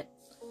what?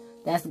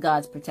 That's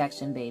God's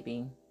protection,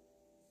 baby.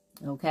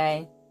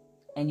 Okay?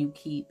 And you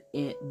keep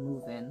it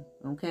moving.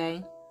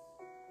 Okay?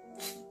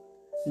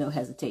 No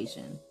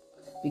hesitation.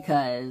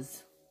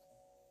 Because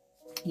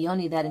you don't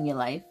need that in your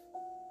life.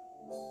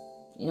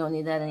 You don't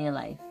need that in your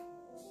life.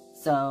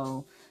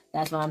 So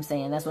that's what I'm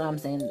saying. That's what I'm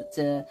saying.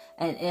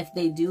 And if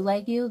they do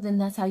like you, then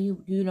that's how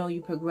you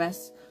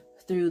progress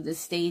through the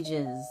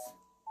stages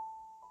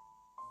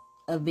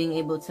of being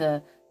able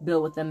to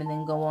build with them and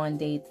then go on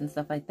dates and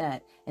stuff like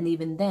that. And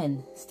even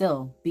then,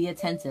 still be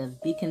attentive,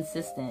 be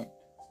consistent,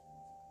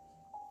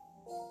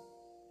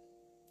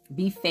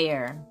 be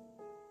fair.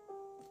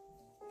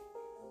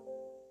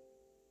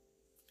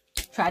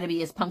 Try to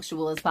be as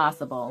punctual as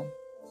possible.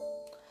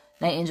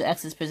 Night Angel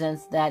X's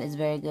presents that is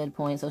very good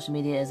point. Social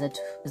media is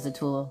a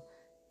tool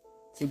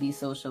to be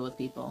social with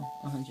people.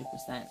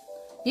 100%.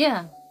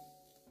 Yeah.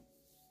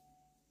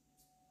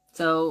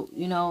 So,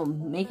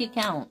 make it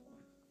count.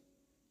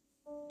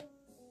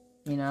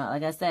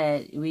 Like I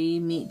said, we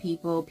meet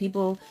people.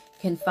 People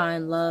can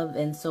find love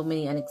in so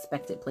many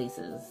unexpected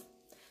places.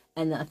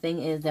 And the thing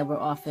is that we're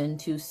often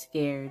too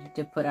scared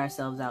to put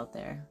ourselves out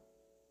there.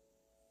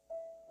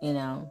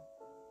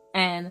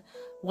 And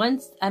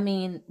once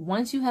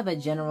you have a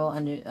general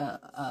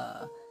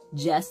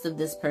gist of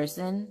this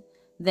person,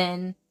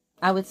 then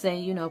I would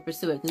say,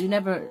 pursue it. Because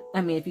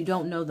if you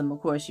don't know them,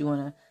 of course, you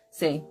want to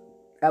say,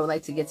 I would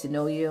like to get to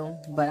know you,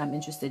 but I'm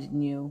interested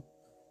in you.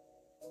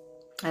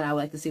 And I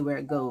would like to see where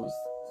it goes,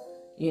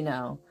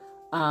 because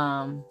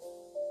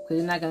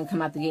you're not going to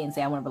come out the gate and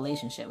say, I want a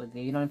relationship with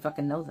you. You don't even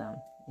fucking know them,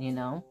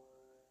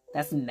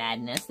 That's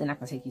madness. They're not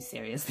going to take you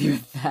seriously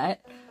with that,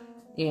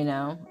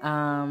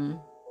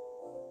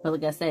 But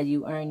like I said,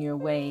 you earn your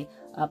way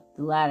up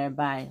the ladder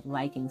by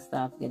liking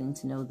stuff, getting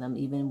to know them.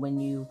 Even when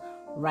you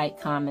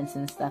write comments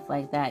and stuff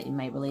like that, you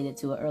might relate it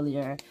to an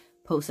earlier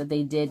post that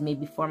they did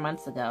maybe 4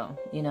 months ago.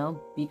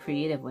 Be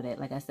creative with it.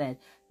 Like I said,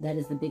 that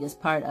is the biggest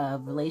part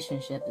of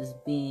relationship, is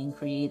being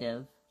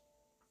creative.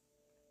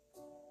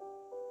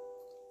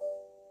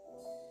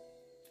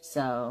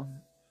 So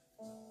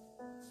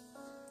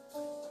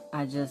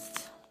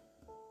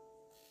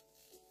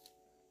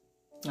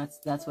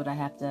that's what I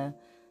have to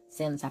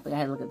say on the topic. I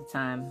had to look at the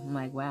time. I'm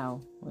like,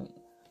 wow, we've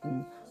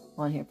been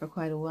on here for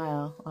quite a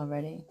while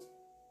already.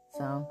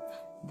 So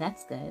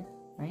that's good,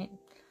 right?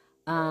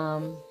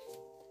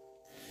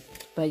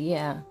 But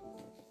yeah,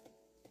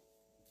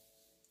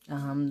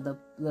 the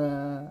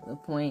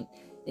point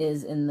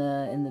is in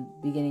the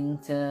beginning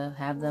to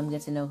have them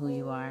get to know who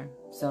you are,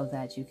 so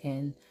that you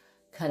can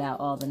cut out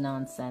all the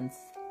nonsense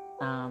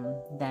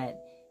that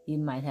you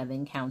might have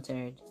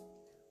encountered,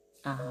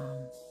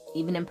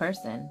 even in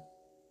person,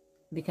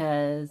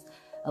 because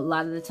a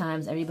lot of the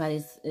times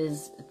everybody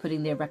is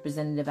putting their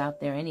representative out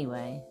there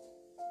anyway,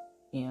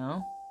 you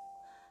know.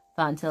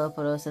 Font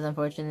Telephoto says,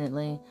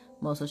 unfortunately,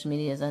 most social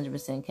media is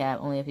 100% cap.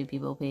 Only a few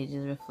people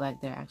pages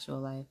reflect their actual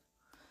life.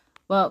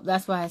 Well,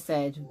 that's why I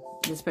said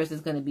this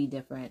person's going to be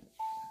different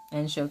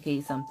and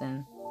showcase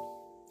something,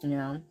 you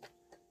know,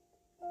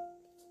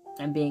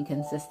 and being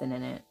consistent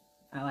in it.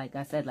 Like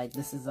I said, like,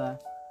 this is a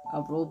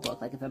rule book.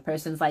 Like, if a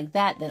person's like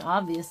that, then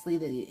obviously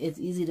it's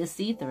easy to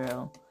see through.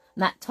 I'm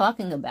not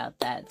talking about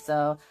that.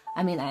 So,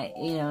 I mean, I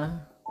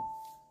mean,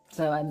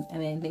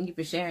 thank you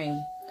for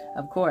sharing,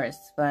 of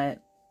course,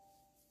 but,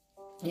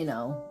 you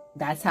know,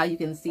 that's how you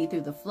can see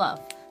through the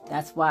fluff.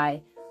 That's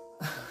why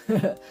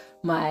the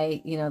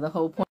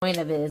whole point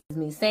of it is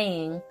me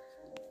saying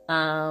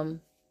how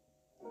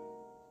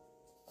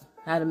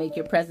to make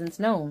your presence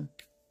known.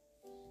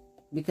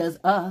 Because,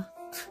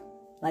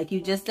 like you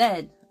just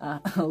said,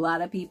 a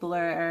lot of people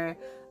are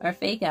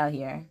fake out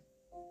here.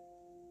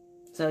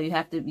 So you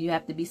have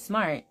to be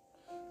smart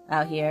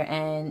out here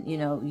and, you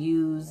know,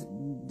 use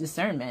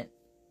discernment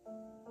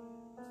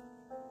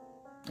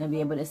and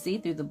be able to see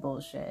through the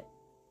bullshit.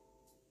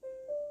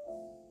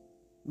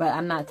 But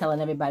I'm not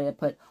telling everybody to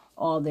put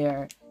all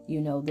their,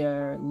 you know,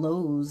 their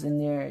lows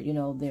and their, you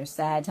know, their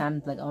sad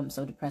times, like, oh, I'm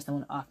so depressed, I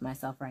want to off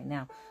myself right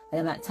now. Like,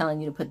 I'm not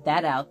telling you to put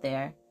that out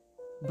there.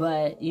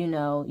 But, you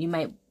know, you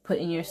might put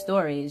in your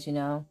stories, you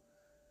know,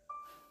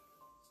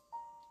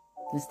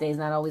 this day's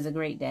not always a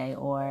great day,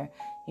 or,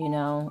 you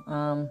know,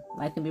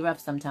 life can be rough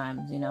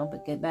sometimes, you know,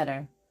 but get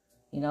better.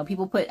 You know,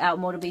 people put out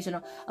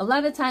motivational. A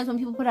lot of times when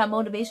people put out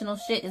motivational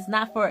shit, it's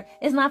not for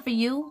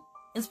you,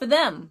 it's for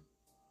them.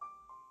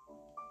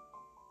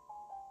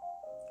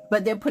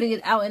 But they're putting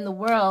it out in the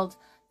world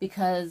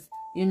because,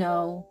 you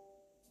know,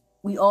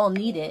 we all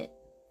need it.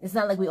 It's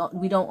not like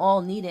we don't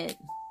all need it.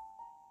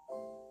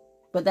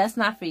 But that's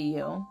not for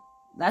you.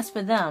 That's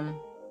for them.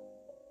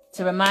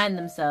 To remind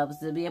themselves,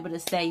 to be able to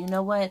say, you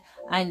know what?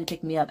 I need to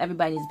pick me up.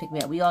 Everybody needs to pick me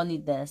up. We all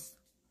need this.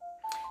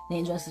 The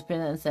Angel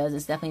President says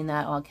it's definitely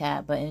not all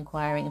cap, but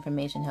inquiring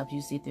information helps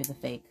you see through the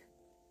fake.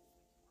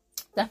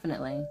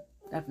 Definitely.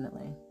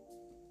 Definitely.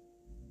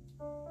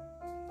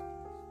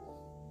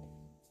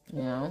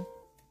 You know?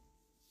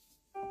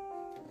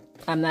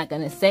 I'm not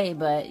going to say,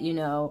 but, you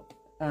know,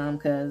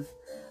 because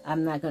I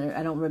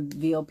don't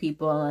reveal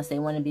people unless they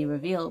want to be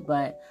revealed,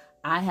 but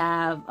I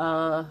have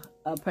a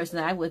person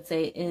that I would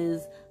say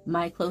is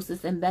my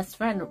closest and best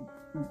friend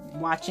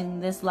watching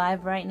this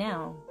live right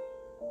now.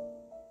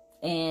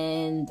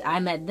 And I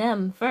met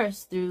them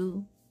first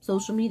through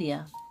social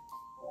media.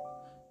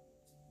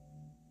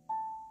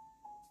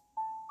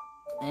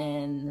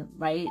 And,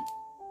 right,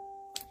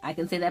 I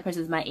can say that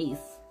person's my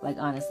ace. Like,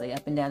 honestly,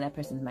 up and down, that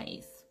person's my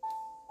ace.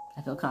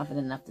 I feel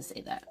confident enough to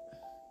say that.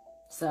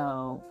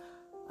 So,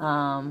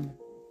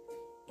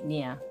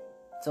 yeah.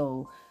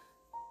 So,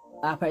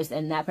 that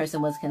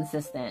person was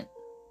consistent.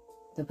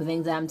 The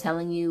things that I'm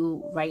telling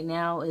you right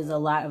now is a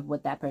lot of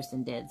what that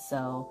person did.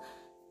 So,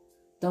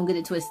 don't get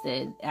it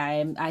twisted.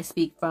 I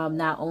speak from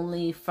not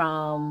only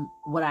from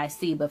what I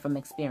see, but from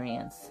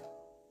experience.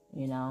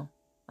 You know,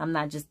 I'm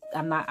not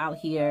out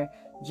here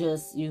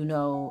just, you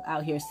know,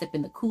 out here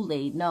sipping the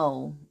Kool-Aid.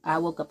 No, I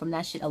woke up from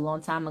that shit a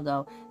long time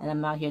ago, and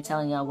I'm out here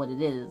telling y'all what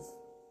it is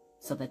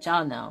so that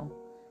y'all know.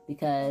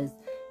 Because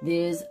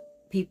there's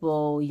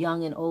people,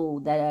 young and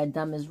old, that are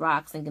dumb as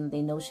rocks, thinking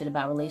they know shit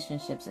about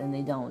relationships, and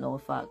they don't know a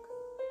fuck.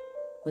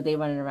 But they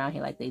running around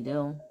here like they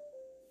do,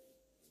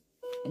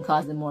 and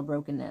causing more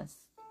brokenness.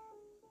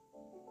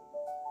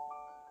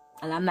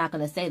 And I'm not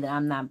going to say that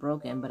I'm not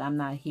broken, but I'm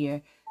not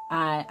here.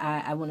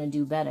 I want to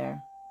do better.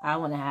 I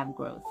want to have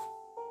growth.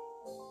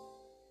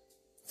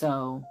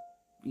 So,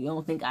 you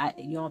don't think I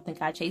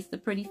chase the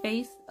pretty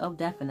face? Oh,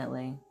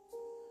 definitely.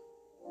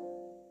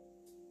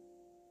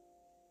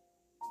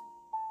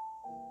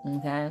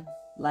 Okay?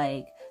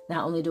 Like,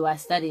 not only do I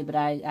study, but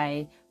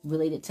I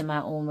relate it to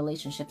my own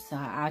relationships so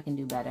I can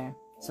do better.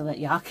 So that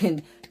y'all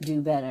can do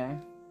better.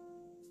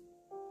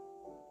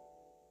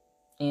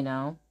 You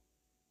know?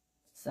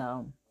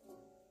 So,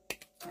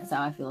 that's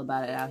how I feel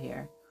about it out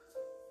here.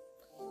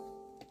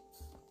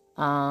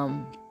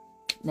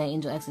 Now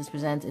Angel X's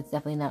presents, it's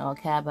definitely not all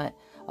cap, but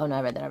oh no,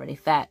 I read that already.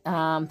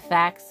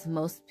 Facts,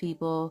 most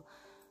people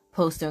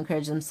post to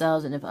encourage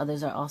themselves, and if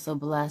others are also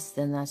blessed,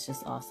 then that's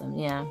just awesome.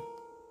 Yeah.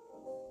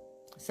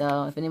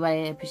 So if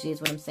anybody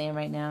appreciates what I'm saying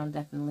right now,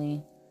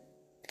 definitely,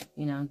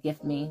 you know,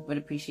 gift me. Would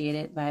appreciate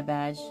it. Buy a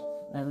badge.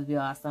 That would be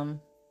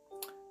awesome.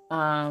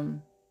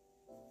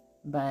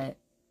 But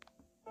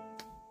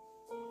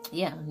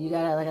yeah, you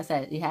gotta, like I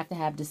said, you have to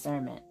have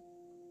discernment.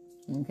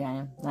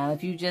 Okay. Now,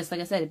 if you just,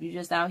 like I said, if you're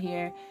just out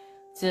here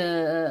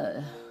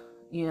to,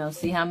 you know,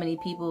 see how many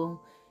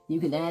people you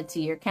can add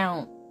to your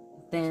count,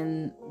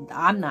 then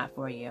I'm not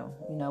for you.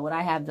 You know, what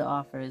I have to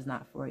offer is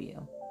not for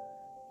you.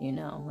 You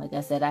know, like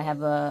I said, I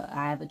have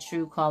a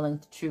true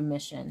calling, true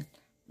mission,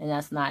 and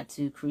that's not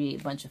to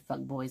create a bunch of fuck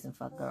boys and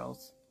fuck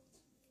girls.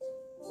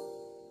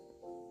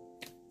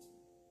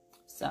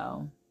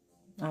 So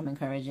I'm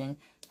encouraging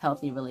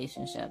healthy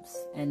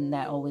relationships, and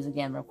that always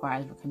again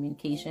requires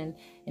communication.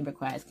 It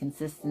requires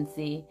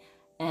consistency,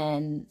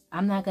 and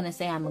I'm not going to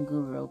say I'm a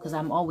guru because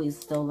I'm always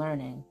still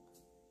learning,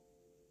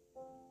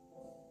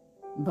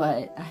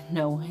 but I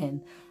know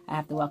when I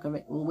have to walk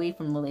away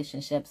from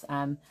relationships,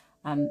 I'm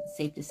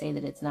safe to say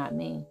that it's not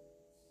me,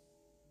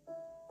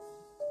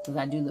 because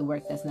I do the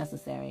work that's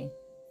necessary.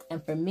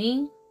 And for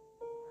me,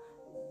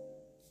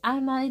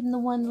 I'm not even the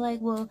one to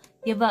will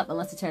give up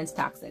unless it turns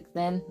toxic.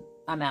 Then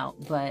I'm out.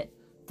 But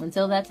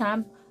until that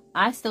time,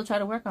 I still try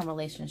to work on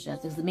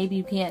relationships. Because maybe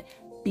you can't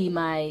be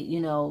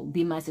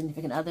my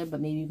significant other,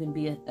 but maybe you can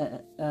be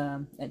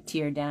a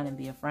tier down and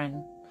be a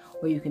friend,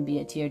 or you can be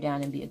a tier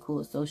down and be a cool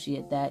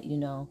associate that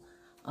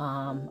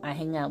I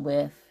hang out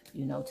with,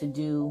 to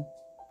do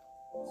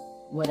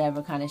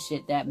whatever kind of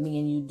shit that me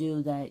and you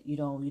do that you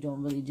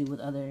don't really do with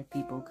other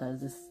people,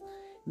 because it's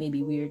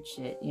maybe weird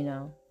shit,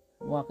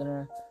 walking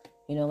or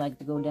like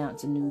to go down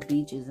to nude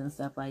beaches and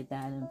stuff like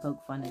that and poke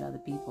fun at other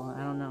people.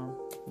 I don't know,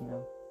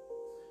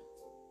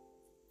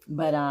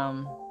 but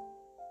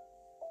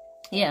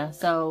yeah,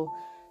 so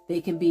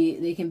they can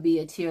be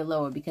a tier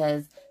lower,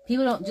 because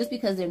people don't, just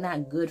because they're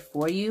not good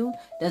for you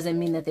doesn't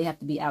mean that they have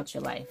to be out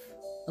your life.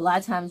 A lot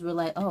of times we're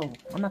like, oh,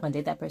 I'm not gonna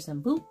date that person.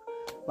 Boop.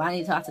 Why do I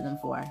need to talk to them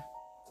for?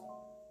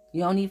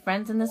 You don't need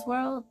friends in this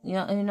world. You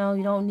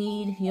don't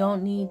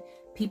need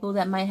people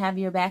that might have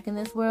your back in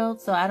this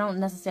world. So I don't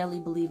necessarily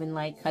believe in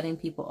cutting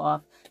people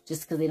off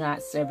just because they're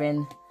not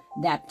serving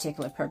that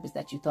particular purpose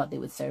that you thought they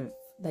would serve,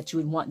 that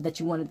you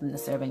wanted them to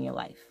serve in your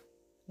life.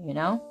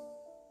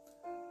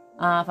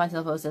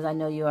 Fontelfo says, I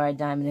know you are a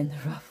diamond in the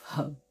rough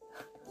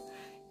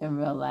in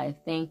real life.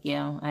 Thank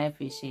you. I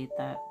appreciate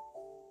that.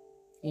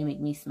 You make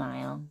me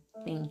smile.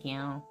 Thank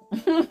you.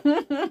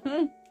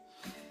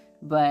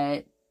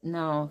 But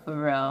no, for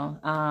real.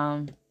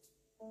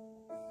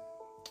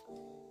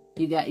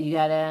 You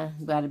gotta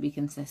be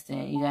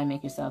consistent. You gotta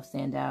make yourself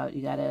stand out.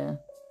 You gotta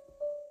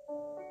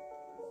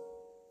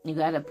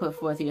put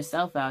forth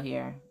yourself out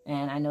here.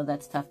 And I know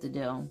that's tough to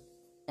do.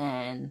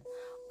 And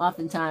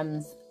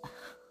oftentimes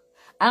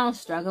I don't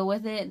struggle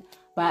with it,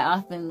 but I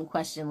often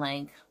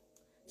question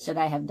should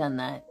I have done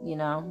that?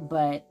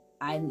 But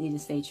I need to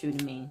stay true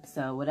to me.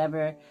 So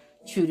whatever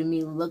true to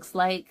me looks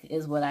like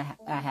is what I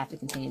have to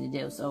continue to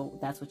do. So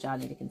that's what y'all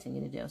need to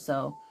continue to do.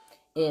 So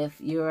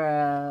if you're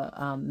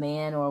a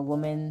man or a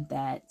woman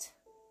that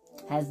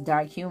has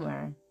dark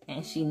humor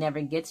and she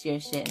never gets your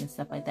shit and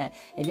stuff like that,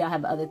 if y'all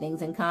have other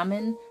things in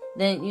common,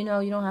 then you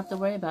don't have to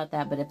worry about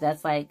that. But if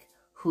that's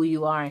who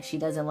you are and she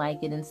doesn't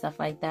like it and stuff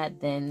like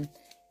that, then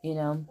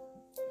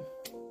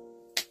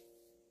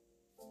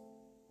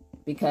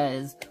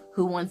because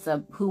who wants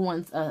a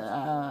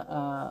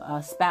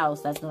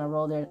spouse that's gonna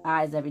roll their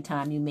eyes every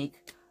time you make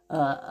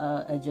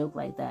a joke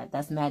like that?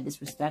 That's mad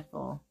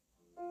disrespectful.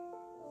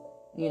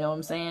 You know what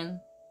I'm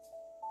saying?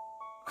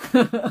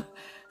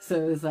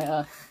 So it's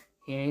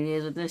here it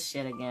is with this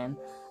shit again.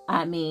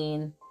 I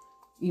mean,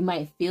 you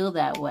might feel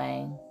that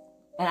way,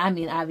 and I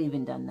mean, I've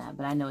even done that,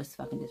 but I know it's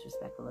fucking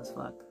disrespectful as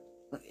fuck.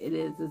 It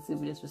is. It's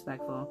super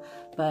disrespectful.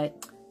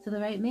 But to the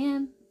right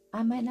man,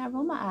 I might not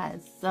roll my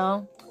eyes.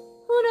 So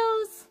who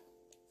knows?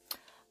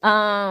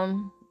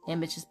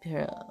 Ambitious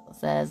Pure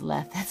says,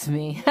 laugh, that's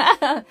me.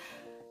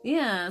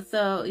 Yeah,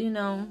 so,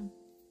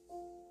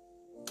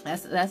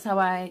 that's how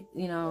I,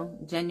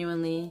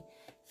 genuinely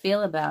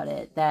feel about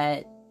it.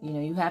 That,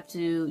 you have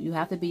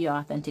to be your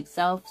authentic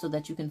self so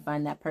that you can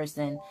find that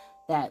person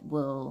that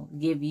will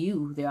give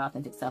you their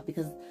authentic self,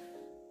 because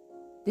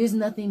there's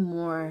nothing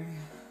more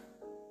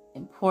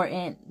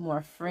important,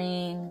 more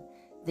freeing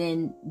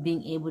than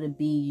being able to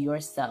be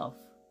yourself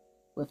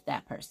with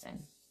that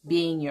person.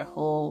 Being your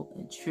whole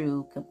and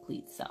true,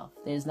 complete self.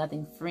 There's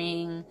nothing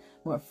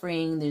more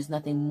freeing. There's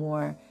nothing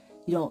more.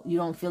 You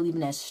don't feel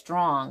even as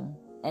strong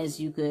as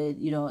you could,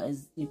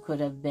 as you could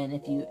have been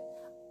if you,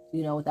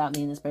 without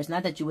meeting this person.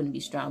 Not that you wouldn't be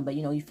strong, but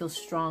you feel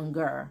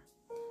stronger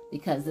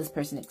because this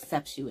person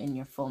accepts you in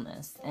your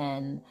fullness,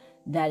 and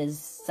that is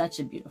such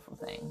a beautiful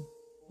thing,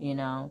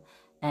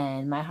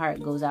 And my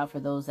heart goes out for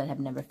those that have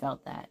never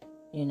felt that,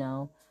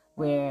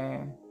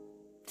 where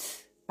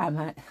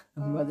I'm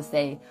rather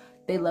say,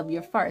 they love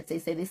your farts. They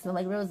say they smell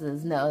like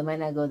roses. No, it might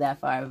not go that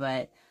far,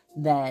 but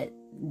that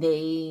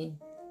they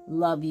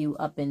love you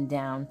up and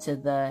down, to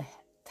the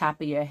top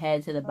of your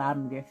head, to the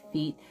bottom of your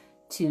feet,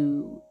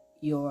 to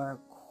your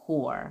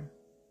core.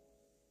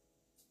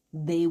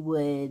 They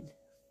would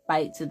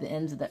fight to the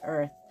ends of the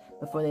earth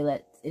before they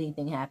let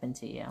anything happen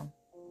to you.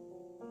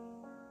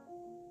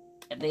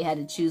 If they had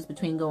to choose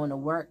between going to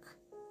work,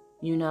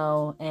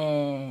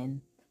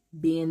 and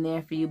being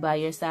there for you by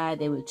your side,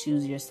 they would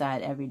choose your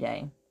side every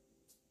day.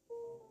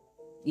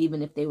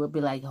 Even if they would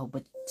be like, oh,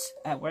 but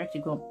at work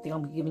they're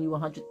gonna be giving you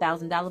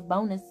 $100,000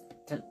 bonus.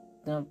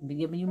 They'll be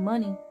giving you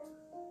money.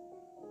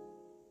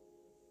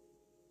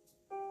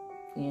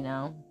 you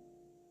know.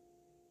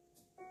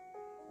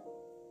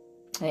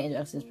 Hey,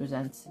 Injustice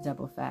presents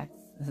double facts.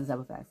 This is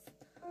double facts.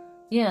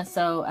 Yeah,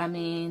 so, I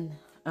mean,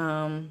 okay.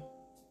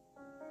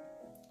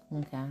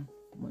 I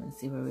want to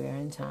see where we are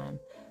in time.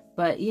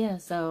 But, yeah,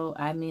 so,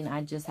 I mean,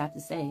 I just have to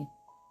say,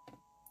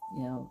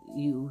 you know,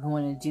 you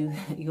want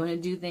to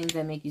do things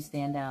that make you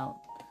stand out.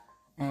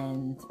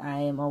 And I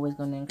am always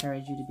going to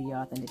encourage you to be your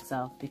authentic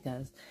self,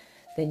 because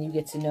then you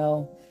get to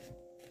know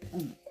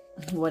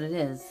what it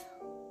is.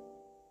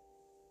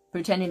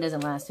 Pretending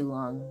doesn't last too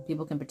long.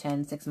 People can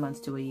pretend 6 months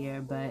to a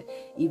year, but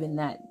even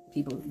that,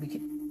 people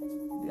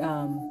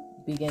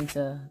begin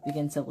to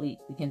leak,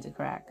 begin to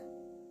crack.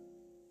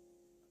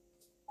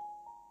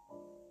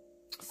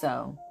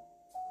 So,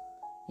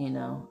 you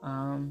know,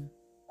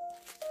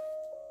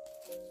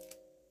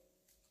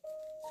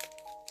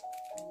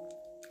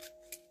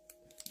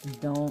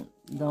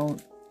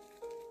 don't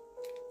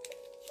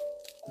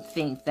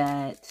think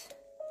that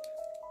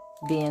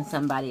being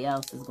somebody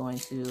else is going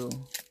to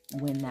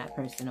win that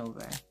person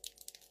over.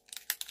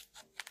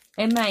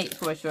 It might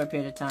for a short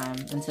period of time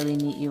until they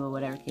meet you or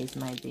whatever case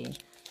might be.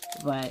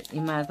 But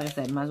you might, like I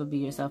said, might as well be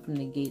yourself from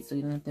the gate, so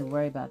you don't have to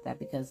worry about that,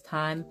 because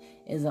time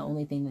is the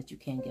only thing that you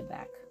can get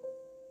back.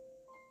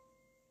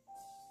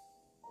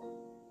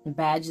 The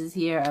badges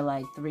here are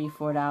like $3,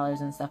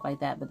 $4 and stuff like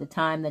that, but the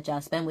time that y'all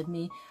spend with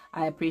me,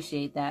 I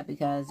appreciate that,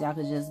 because y'all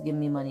could just give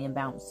me money and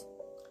bounce.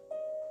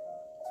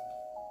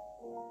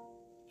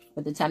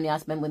 But the time y'all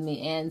spend with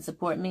me and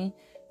support me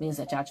means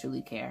that y'all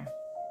truly care.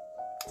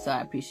 So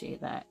I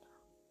appreciate that.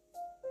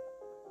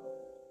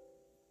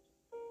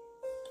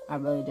 I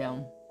really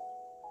do.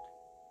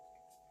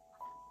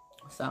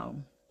 So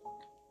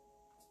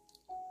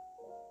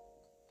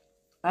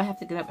I have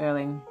to get up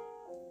early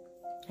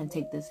and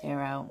take this hair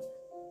out.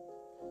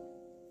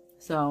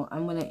 So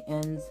I'm going to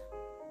end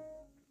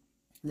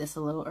this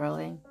a little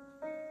early.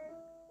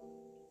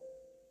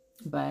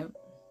 But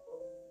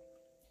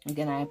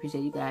again, I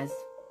appreciate you guys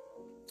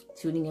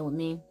tuning in with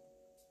me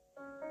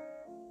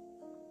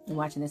and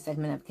watching this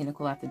segment of Kinda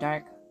Cool After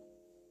Dark.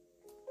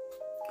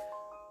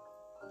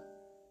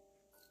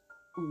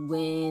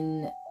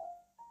 When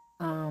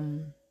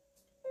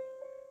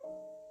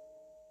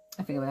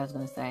I forget what I was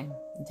going to say.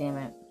 Damn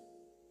it.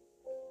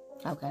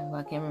 Okay, well,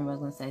 I can't remember what I was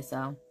going to say.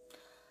 So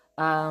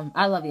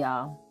I love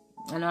y'all.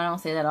 I know I don't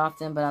say that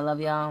often, but I love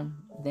y'all.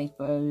 Thanks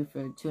for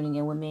tuning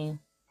in with me.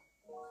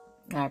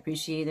 I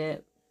appreciate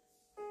it.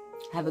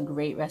 Have a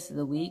great rest of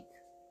the week.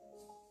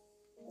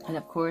 And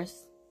of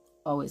course,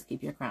 always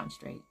keep your crown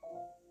straight.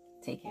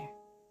 Take care.